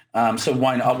maintain. So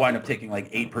I'll wind up taking like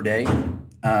 8 per day.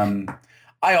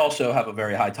 I also have a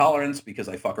very high tolerance because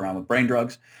I fuck around with brain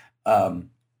drugs. But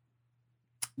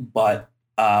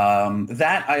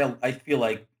that I feel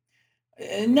like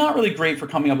not really great for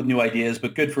coming up with new ideas,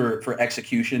 but good for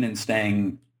execution and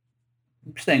staying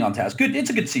on task. Good. It's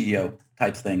a good CEO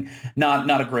type thing.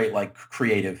 Not a great like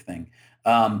creative thing.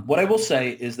 What I will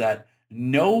say is that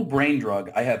no brain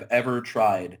drug I have ever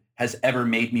tried has ever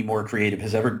made me more creative,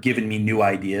 has ever given me new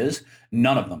ideas.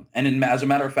 None of them. And as a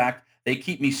matter of fact, they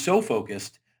keep me so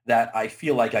focused that I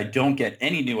feel like I don't get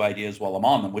any new ideas while I'm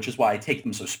on them, which is why I take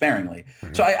them so sparingly.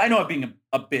 Mm-hmm. So I know I'm being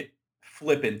a bit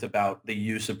flippant about the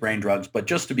use of brain drugs, but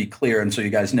just to be clear, and so you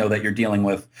guys know that you're dealing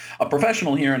with a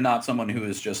professional here and not someone who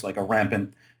is just like a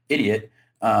rampant idiot,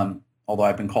 although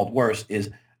I've been called worse,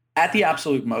 is at the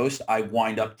absolute most, I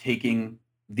wind up taking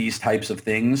these types of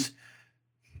things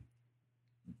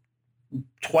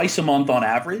twice a month on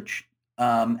average.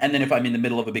 And then if I'm in the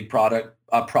middle of a big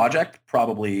project,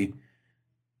 probably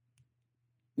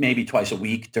maybe twice a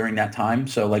week during that time.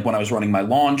 So like when I was running my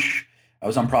launch, I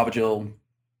was on Provigil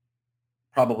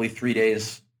probably 3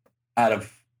 days out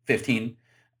of 15,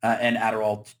 and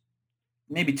Adderall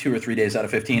maybe 2 or 3 days out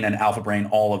of 15, and Alpha Brain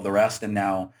all of the rest. And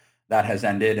now that has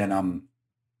ended, and I'm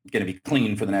going to be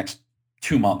clean for the next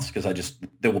 2 months because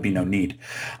there will be no need.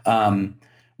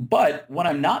 But when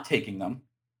I'm not taking them,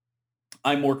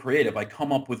 I'm more creative. I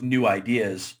come up with new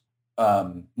ideas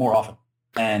more often.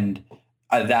 And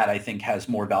that I think has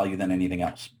more value than anything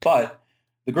else. But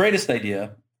the greatest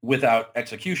idea without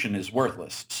execution is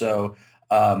worthless. So,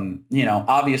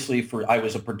 obviously I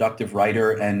was a productive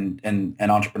writer and an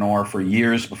entrepreneur for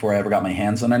years before I ever got my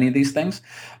hands on any of these things.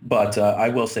 But I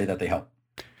will say that they help.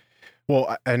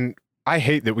 Well, and I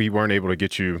hate that we weren't able to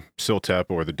get you Ciltep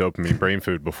or the dopamine brain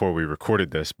food before we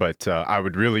recorded this, but I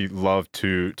would really love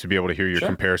to be able to hear your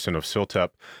comparison of Ciltep,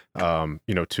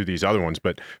 to these other ones.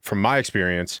 But from my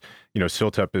experience,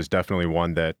 Ciltep is definitely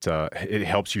one that it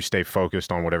helps you stay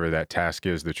focused on whatever that task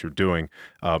is that you're doing.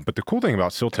 But the cool thing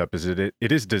about Ciltep is that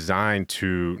it is designed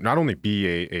to not only be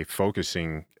a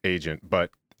focusing agent, but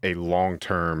a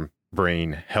long-term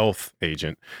brain health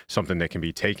agent, something that can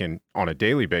be taken on a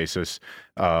daily basis.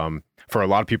 For a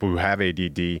lot of people who have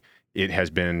ADD, it has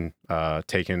been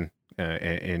taken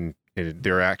and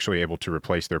they're actually able to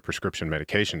replace their prescription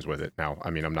medications with it. Now, I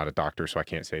mean, I'm not a doctor, so I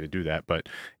can't say to do that, but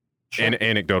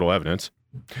anecdotal evidence.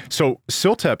 So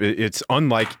Ciltep, it's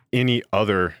unlike any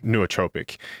other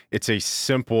nootropic. It's a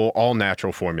simple,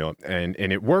 all-natural formula, and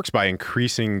it works by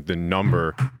increasing the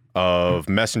number of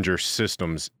messenger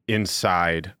systems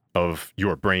inside of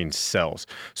your brain cells.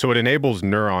 So it enables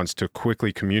neurons to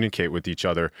quickly communicate with each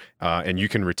other, and you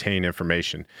can retain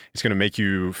information. It's going to make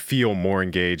you feel more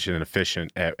engaged and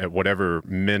efficient at whatever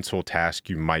mental task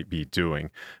you might be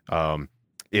doing.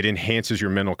 It enhances your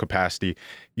mental capacity.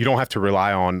 You don't have to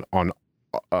rely on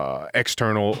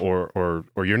external or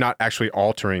you're not actually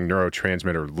altering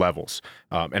neurotransmitter levels.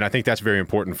 And I think that's very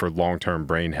important for long-term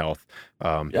brain health.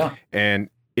 And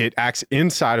it acts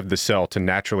inside of the cell to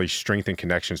naturally strengthen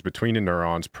connections between the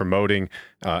neurons, promoting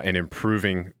and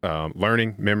improving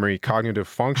learning, memory, cognitive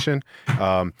function.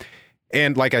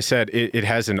 And like I said, it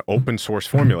has an open source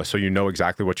formula. So you know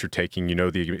exactly what you're taking. You know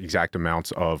the exact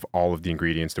amounts of all of the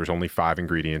ingredients. There's only 5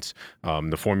 ingredients.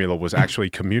 The formula was actually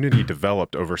community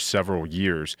developed over several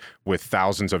years with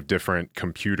thousands of different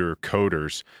computer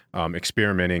coders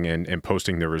experimenting and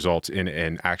posting their results in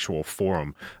an actual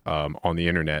forum on the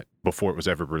internet before it was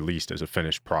ever released as a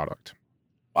finished product.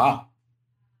 Wow.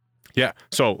 Yeah.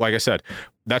 So like I said,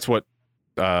 that's what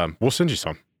we'll send you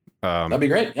some. That'd be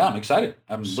great. Yeah, I'm excited.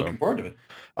 I'm looking forward to it.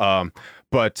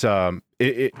 But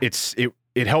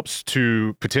it helps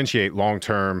to potentiate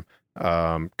long-term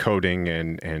coding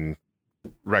and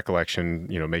recollection,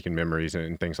 making memories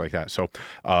and things like that. So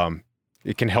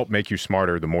it can help make you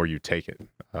smarter the more you take it.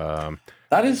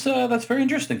 That's very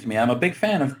interesting to me. I'm a big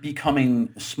fan of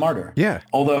becoming smarter. Yeah.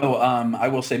 Although I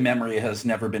will say memory has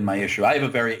never been my issue. I have a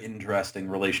very interesting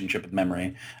relationship with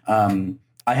memory. I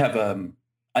have a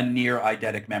near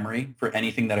eidetic memory for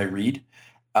anything that I read.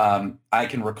 I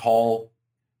can recall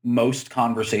most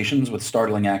conversations with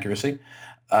startling accuracy.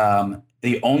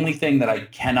 The only thing that I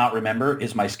cannot remember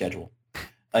is my schedule.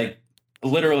 Like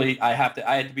literally, I had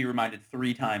to be reminded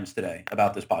 3 times today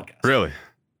about this podcast. Really?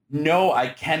 No, I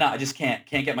cannot. I just can't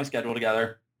get my schedule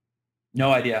together.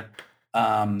 No idea.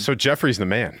 So Jeffrey's the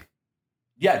man.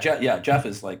 Yeah, Jeff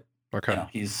is like, okay.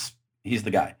 He's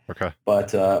the guy. Okay. But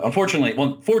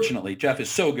fortunately, Jeff is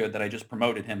so good that I just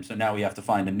promoted him. So now we have to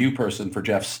find a new person for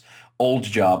Jeff's old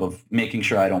job of making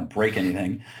sure I don't break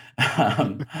anything.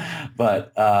 So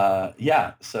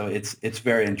it's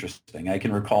very interesting. I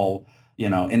can recall,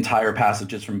 entire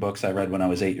passages from books I read when I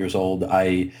was 8 years old.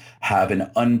 I have an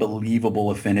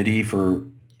unbelievable affinity for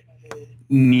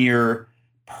near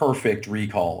perfect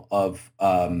recall of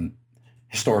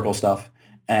historical stuff.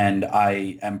 And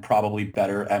I am probably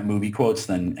better at movie quotes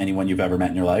than anyone you've ever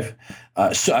met in your life.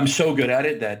 So I'm so good at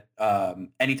it that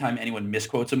anytime anyone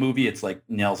misquotes a movie, it's like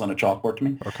nails on a chalkboard to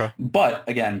me. Okay. But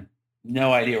again,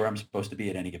 no idea where I'm supposed to be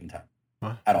at any given time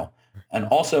Huh? at all. And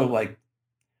also, like,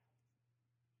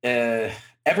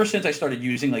 ever since I started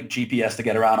using like GPS to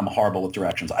get around, I'm horrible with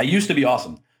directions. I used to be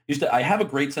awesome. I have a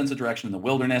great sense of direction in the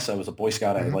wilderness. I was a Boy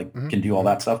Scout. I can do all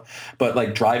that stuff. But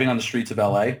like driving on the streets of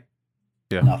LA,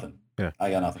 nothing. Yeah.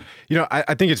 I got nothing.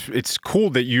 I think it's cool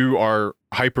that you are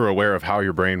hyper aware of how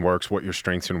your brain works, what your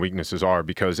strengths and weaknesses are,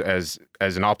 because as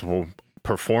an optimal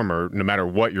performer, no matter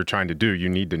what you're trying to do, you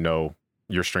need to know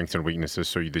your strengths and weaknesses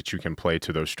so that you can play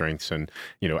to those strengths. And,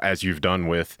 as you've done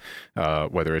with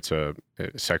whether it's a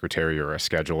secretary or a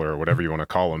scheduler or whatever you want to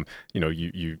call them,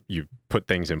 you put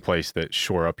things in place that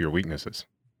shore up your weaknesses.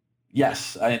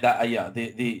 Yes. I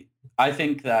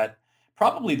think that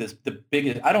probably the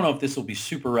biggest, I don't know if this will be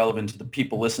super relevant to the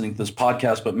people listening to this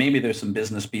podcast, but maybe there's some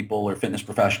business people or fitness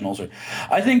professionals.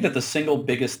 I think that the single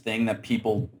biggest thing that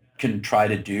people can try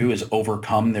to do is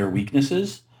overcome their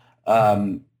weaknesses.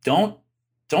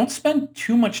 Don't spend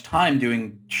too much time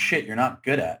doing shit you're not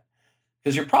good at,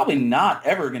 because you're probably not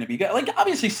ever going to be good. Like,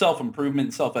 obviously self-improvement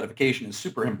and self-edification is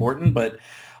super important, but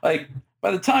like by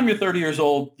the time you're 30 years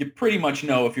old, you pretty much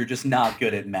know if you're just not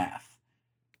good at math.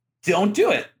 Don't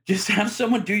do it. Just have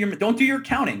someone don't do your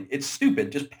accounting. It's stupid.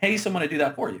 Just pay someone to do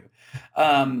that for you.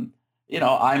 I'm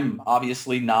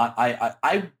obviously not,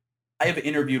 I have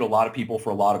interviewed a lot of people for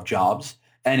a lot of jobs.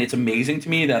 And it's amazing to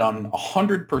me that on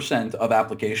 100% of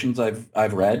applications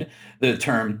I've read, the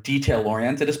term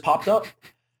detail-oriented has popped up.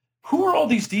 Who are all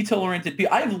these detail-oriented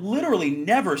people? I've literally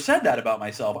never said that about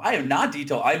myself. I am not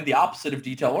detail. I am the opposite of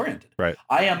detail-oriented. Right.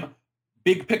 I am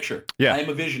big picture. Yeah. I am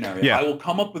a visionary. Yeah. I will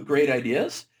come up with great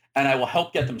ideas, and I will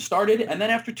help get them started. And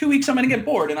then after 2 weeks, I'm going to get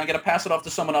bored, and I'm going to pass it off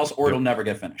to someone else, or it'll never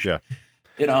get finished. Yeah.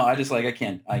 I just I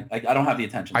can't. I don't have the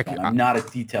attention span. I'm not a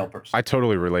detail person. I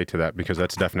totally relate to that because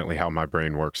that's definitely how my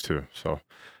brain works too. So,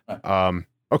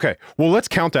 okay. Well, let's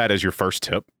count that as your first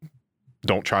tip.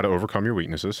 Don't try to overcome your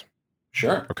weaknesses.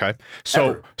 Sure. Okay.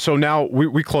 So now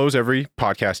we close every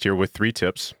podcast here with 3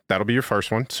 tips. That'll be your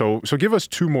first one. So give us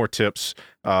 2 more tips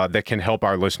that can help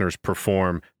our listeners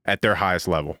perform at their highest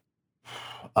level.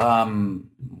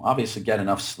 Obviously get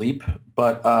enough sleep,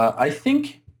 but I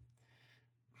think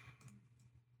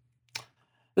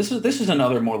this is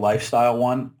another more lifestyle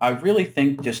one. I really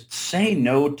think just say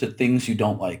no to things you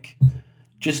don't like.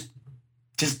 Just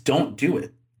don't do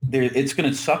it. It's going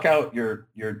to suck out your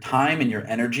time and your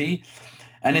energy.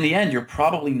 And in the end, you're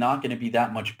probably not going to be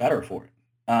that much better for it.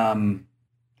 I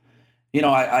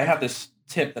have this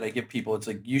tip that I give people. It's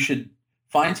like, you should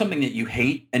find something that you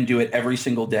hate and do it every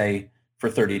single day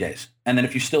for 30 days. And then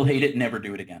if you still hate it, never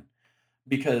do it again.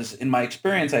 Because in my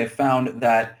experience, I have found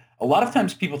that a lot of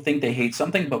times people think they hate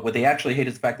something, but what they actually hate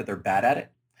is the fact that they're bad at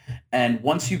it. And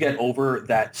once you get over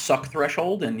that suck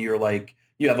threshold and you're like,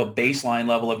 you have a baseline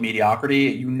level of mediocrity,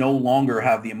 you no longer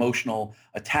have the emotional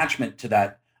attachment to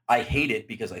that, I hate it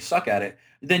because I suck at it,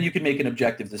 then you can make an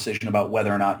objective decision about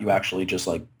whether or not you actually just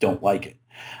like don't like it.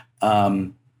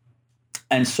 And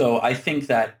so I think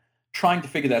that trying to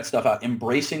figure that stuff out,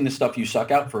 embracing the stuff you suck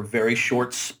at for very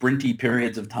short, sprinty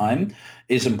periods of time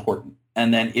is important.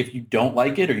 And then if you don't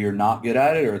like it or you're not good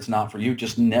at it or it's not for you,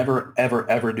 just never, ever,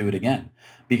 ever do it again,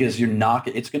 because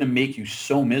it's going to make you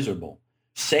so miserable.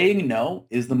 Saying no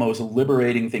is the most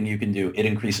liberating thing you can do. It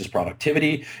increases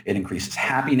productivity. It increases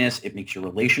happiness. It makes your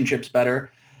relationships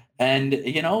better. And,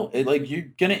 you're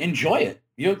going to enjoy it.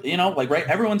 Right?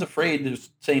 Everyone's afraid to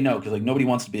say no because nobody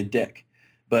wants to be a dick.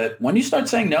 But when you start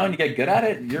saying no and you get good at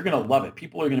it, you're going to love it.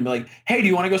 People are going to be like, hey, do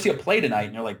you want to go see a play tonight?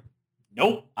 And you're like,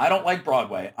 nope, I don't like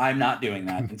Broadway. I'm not doing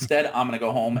that. Instead, I'm going to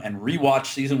go home and rewatch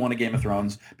season 1 of Game of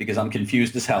Thrones because I'm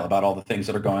confused as hell about all the things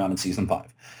that are going on in season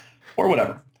 5 or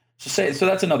whatever. So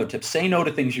that's another tip. Say no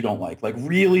to things you don't like. Like,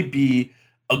 really be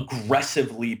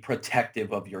aggressively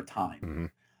protective of your time.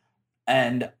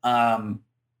 Mm-hmm.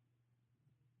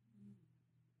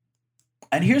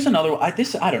 And here's another one. I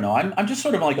don't know. I'm just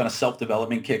sort of like on a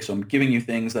self-development kick. So I'm giving you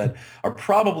things that are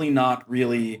probably not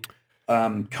really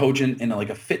cogent in like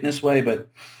a fitness way, but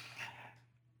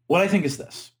what I think is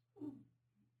this.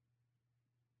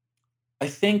 I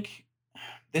think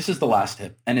this is the last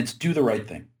tip, and it's do the right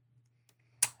thing.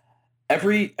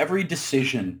 Every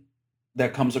decision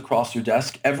that comes across your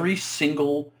desk, every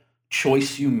single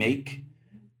choice you make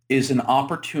is an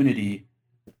opportunity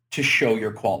to show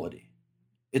your quality.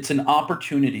 It's an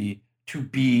opportunity to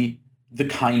be the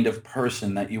kind of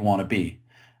person that you want to be.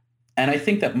 And I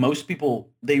think that most people,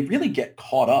 they really get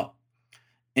caught up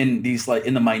in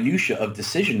in the minutia of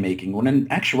decision making, when in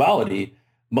actuality,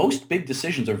 most big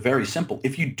decisions are very simple.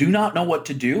 If you do not know what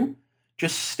to do,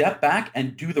 just step back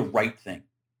and do the right thing.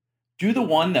 Do the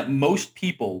one that most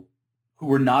people who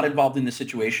were not involved in the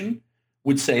situation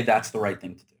would say that's the right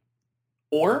thing to do.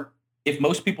 Or if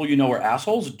most people you know are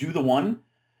assholes, do the one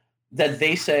that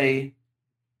they say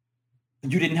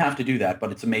you didn't have to do that,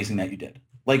 but it's amazing that you did.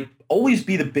 Like, always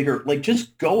be the bigger, like,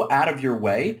 just go out of your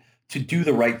way to do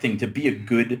the right thing, to be a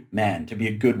good man, to be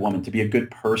a good woman, to be a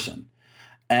good person.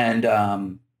 And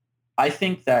I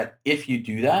think that if you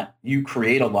do that, you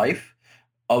create a life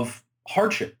of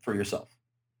hardship for yourself.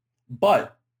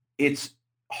 But it's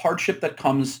hardship that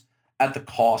comes at the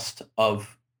cost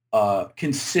of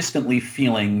consistently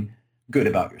feeling good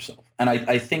about yourself. And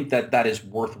I think that that is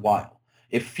worthwhile.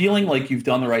 If feeling like you've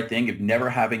done the right thing, if never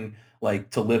having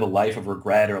like to live a life of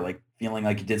regret or like feeling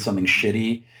like you did something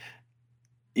shitty,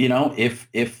 you know, if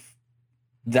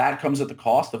that comes at the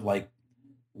cost of like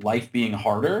life being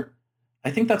harder,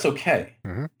 I think that's okay.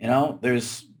 Mm-hmm. You know,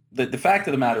 there's the fact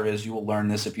of the matter is you will learn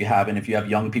this if you haven't. If you have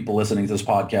young people listening to this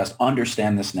podcast,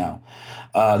 understand this now.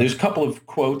 There's a couple of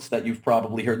quotes that you've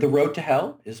probably heard. The road to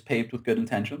hell is paved with good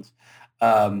intentions.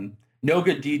 No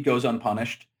good deed goes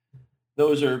unpunished.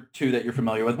 Those are two that you're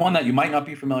familiar with. One that you might not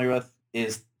be familiar with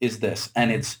is this,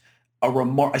 and it's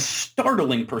a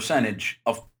startling percentage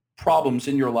of problems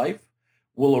in your life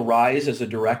will arise as a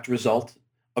direct result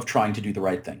of trying to do the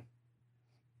right thing.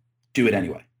 Do it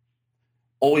anyway.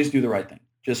 Always do the right thing.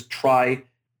 Just try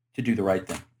to do the right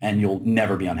thing, and you'll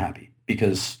never be unhappy,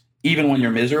 because even when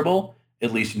you're miserable,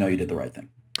 at least you know you did the right thing.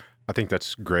 I think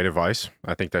that's great advice.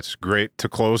 I think that's great to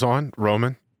close on.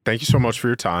 Roman, thank you so much for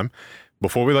your time.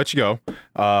 Before we let you go,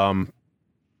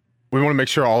 we want to make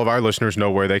sure all of our listeners know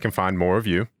where they can find more of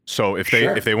you. So if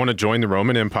they want to join the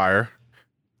Roman Empire,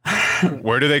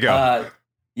 where do they go?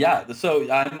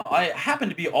 So I happen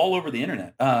to be all over the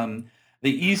internet.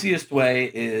 The easiest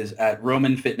way is at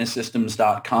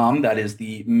romanfitnesssystems.com. That is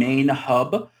the main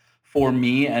hub for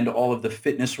me and all of the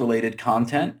fitness-related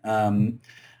content.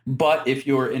 But if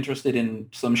you're interested in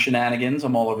some shenanigans,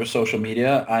 I'm all over social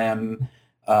media. I am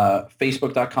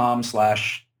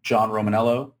facebook.com/John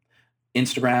Romanello,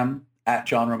 Instagram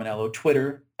 @John Romanello,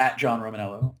 Twitter @John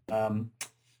Romanello.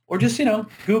 Or just,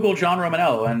 Google John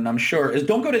Romanello, and I'm sure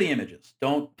don't go to the images.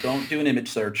 Don't do an image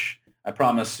search. I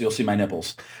promise you'll see my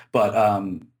nipples. But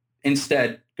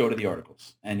instead, go to the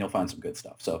articles, and you'll find some good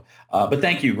stuff. So, but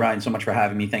thank you, Ryan, so much for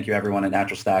having me. Thank you, everyone at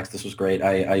Natural Stacks. This was great.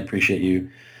 I appreciate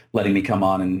you letting me come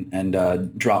on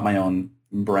and drop my own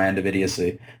brand of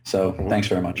idiocy. So thanks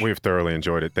very much. We've thoroughly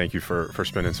enjoyed it. Thank you for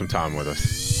spending some time with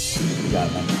us. You got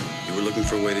it, man. You were looking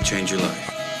for a way to change your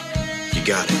life. You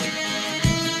got it.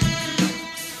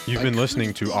 You've been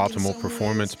listening to Optimal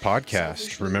Performance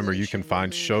Podcast. Remember, you can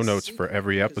find show notes for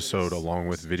every episode along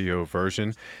with video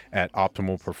version at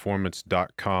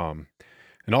optimalperformance.com.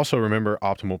 And also remember,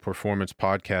 Optimal Performance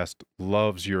Podcast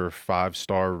loves your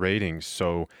 5-star ratings.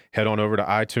 So head on over to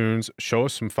iTunes, show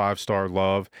us some 5-star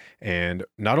love, and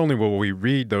not only will we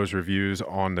read those reviews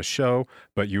on the show,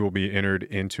 but you will be entered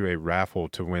into a raffle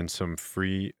to win some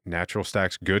free Natural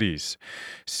Stacks goodies.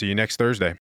 See you next Thursday.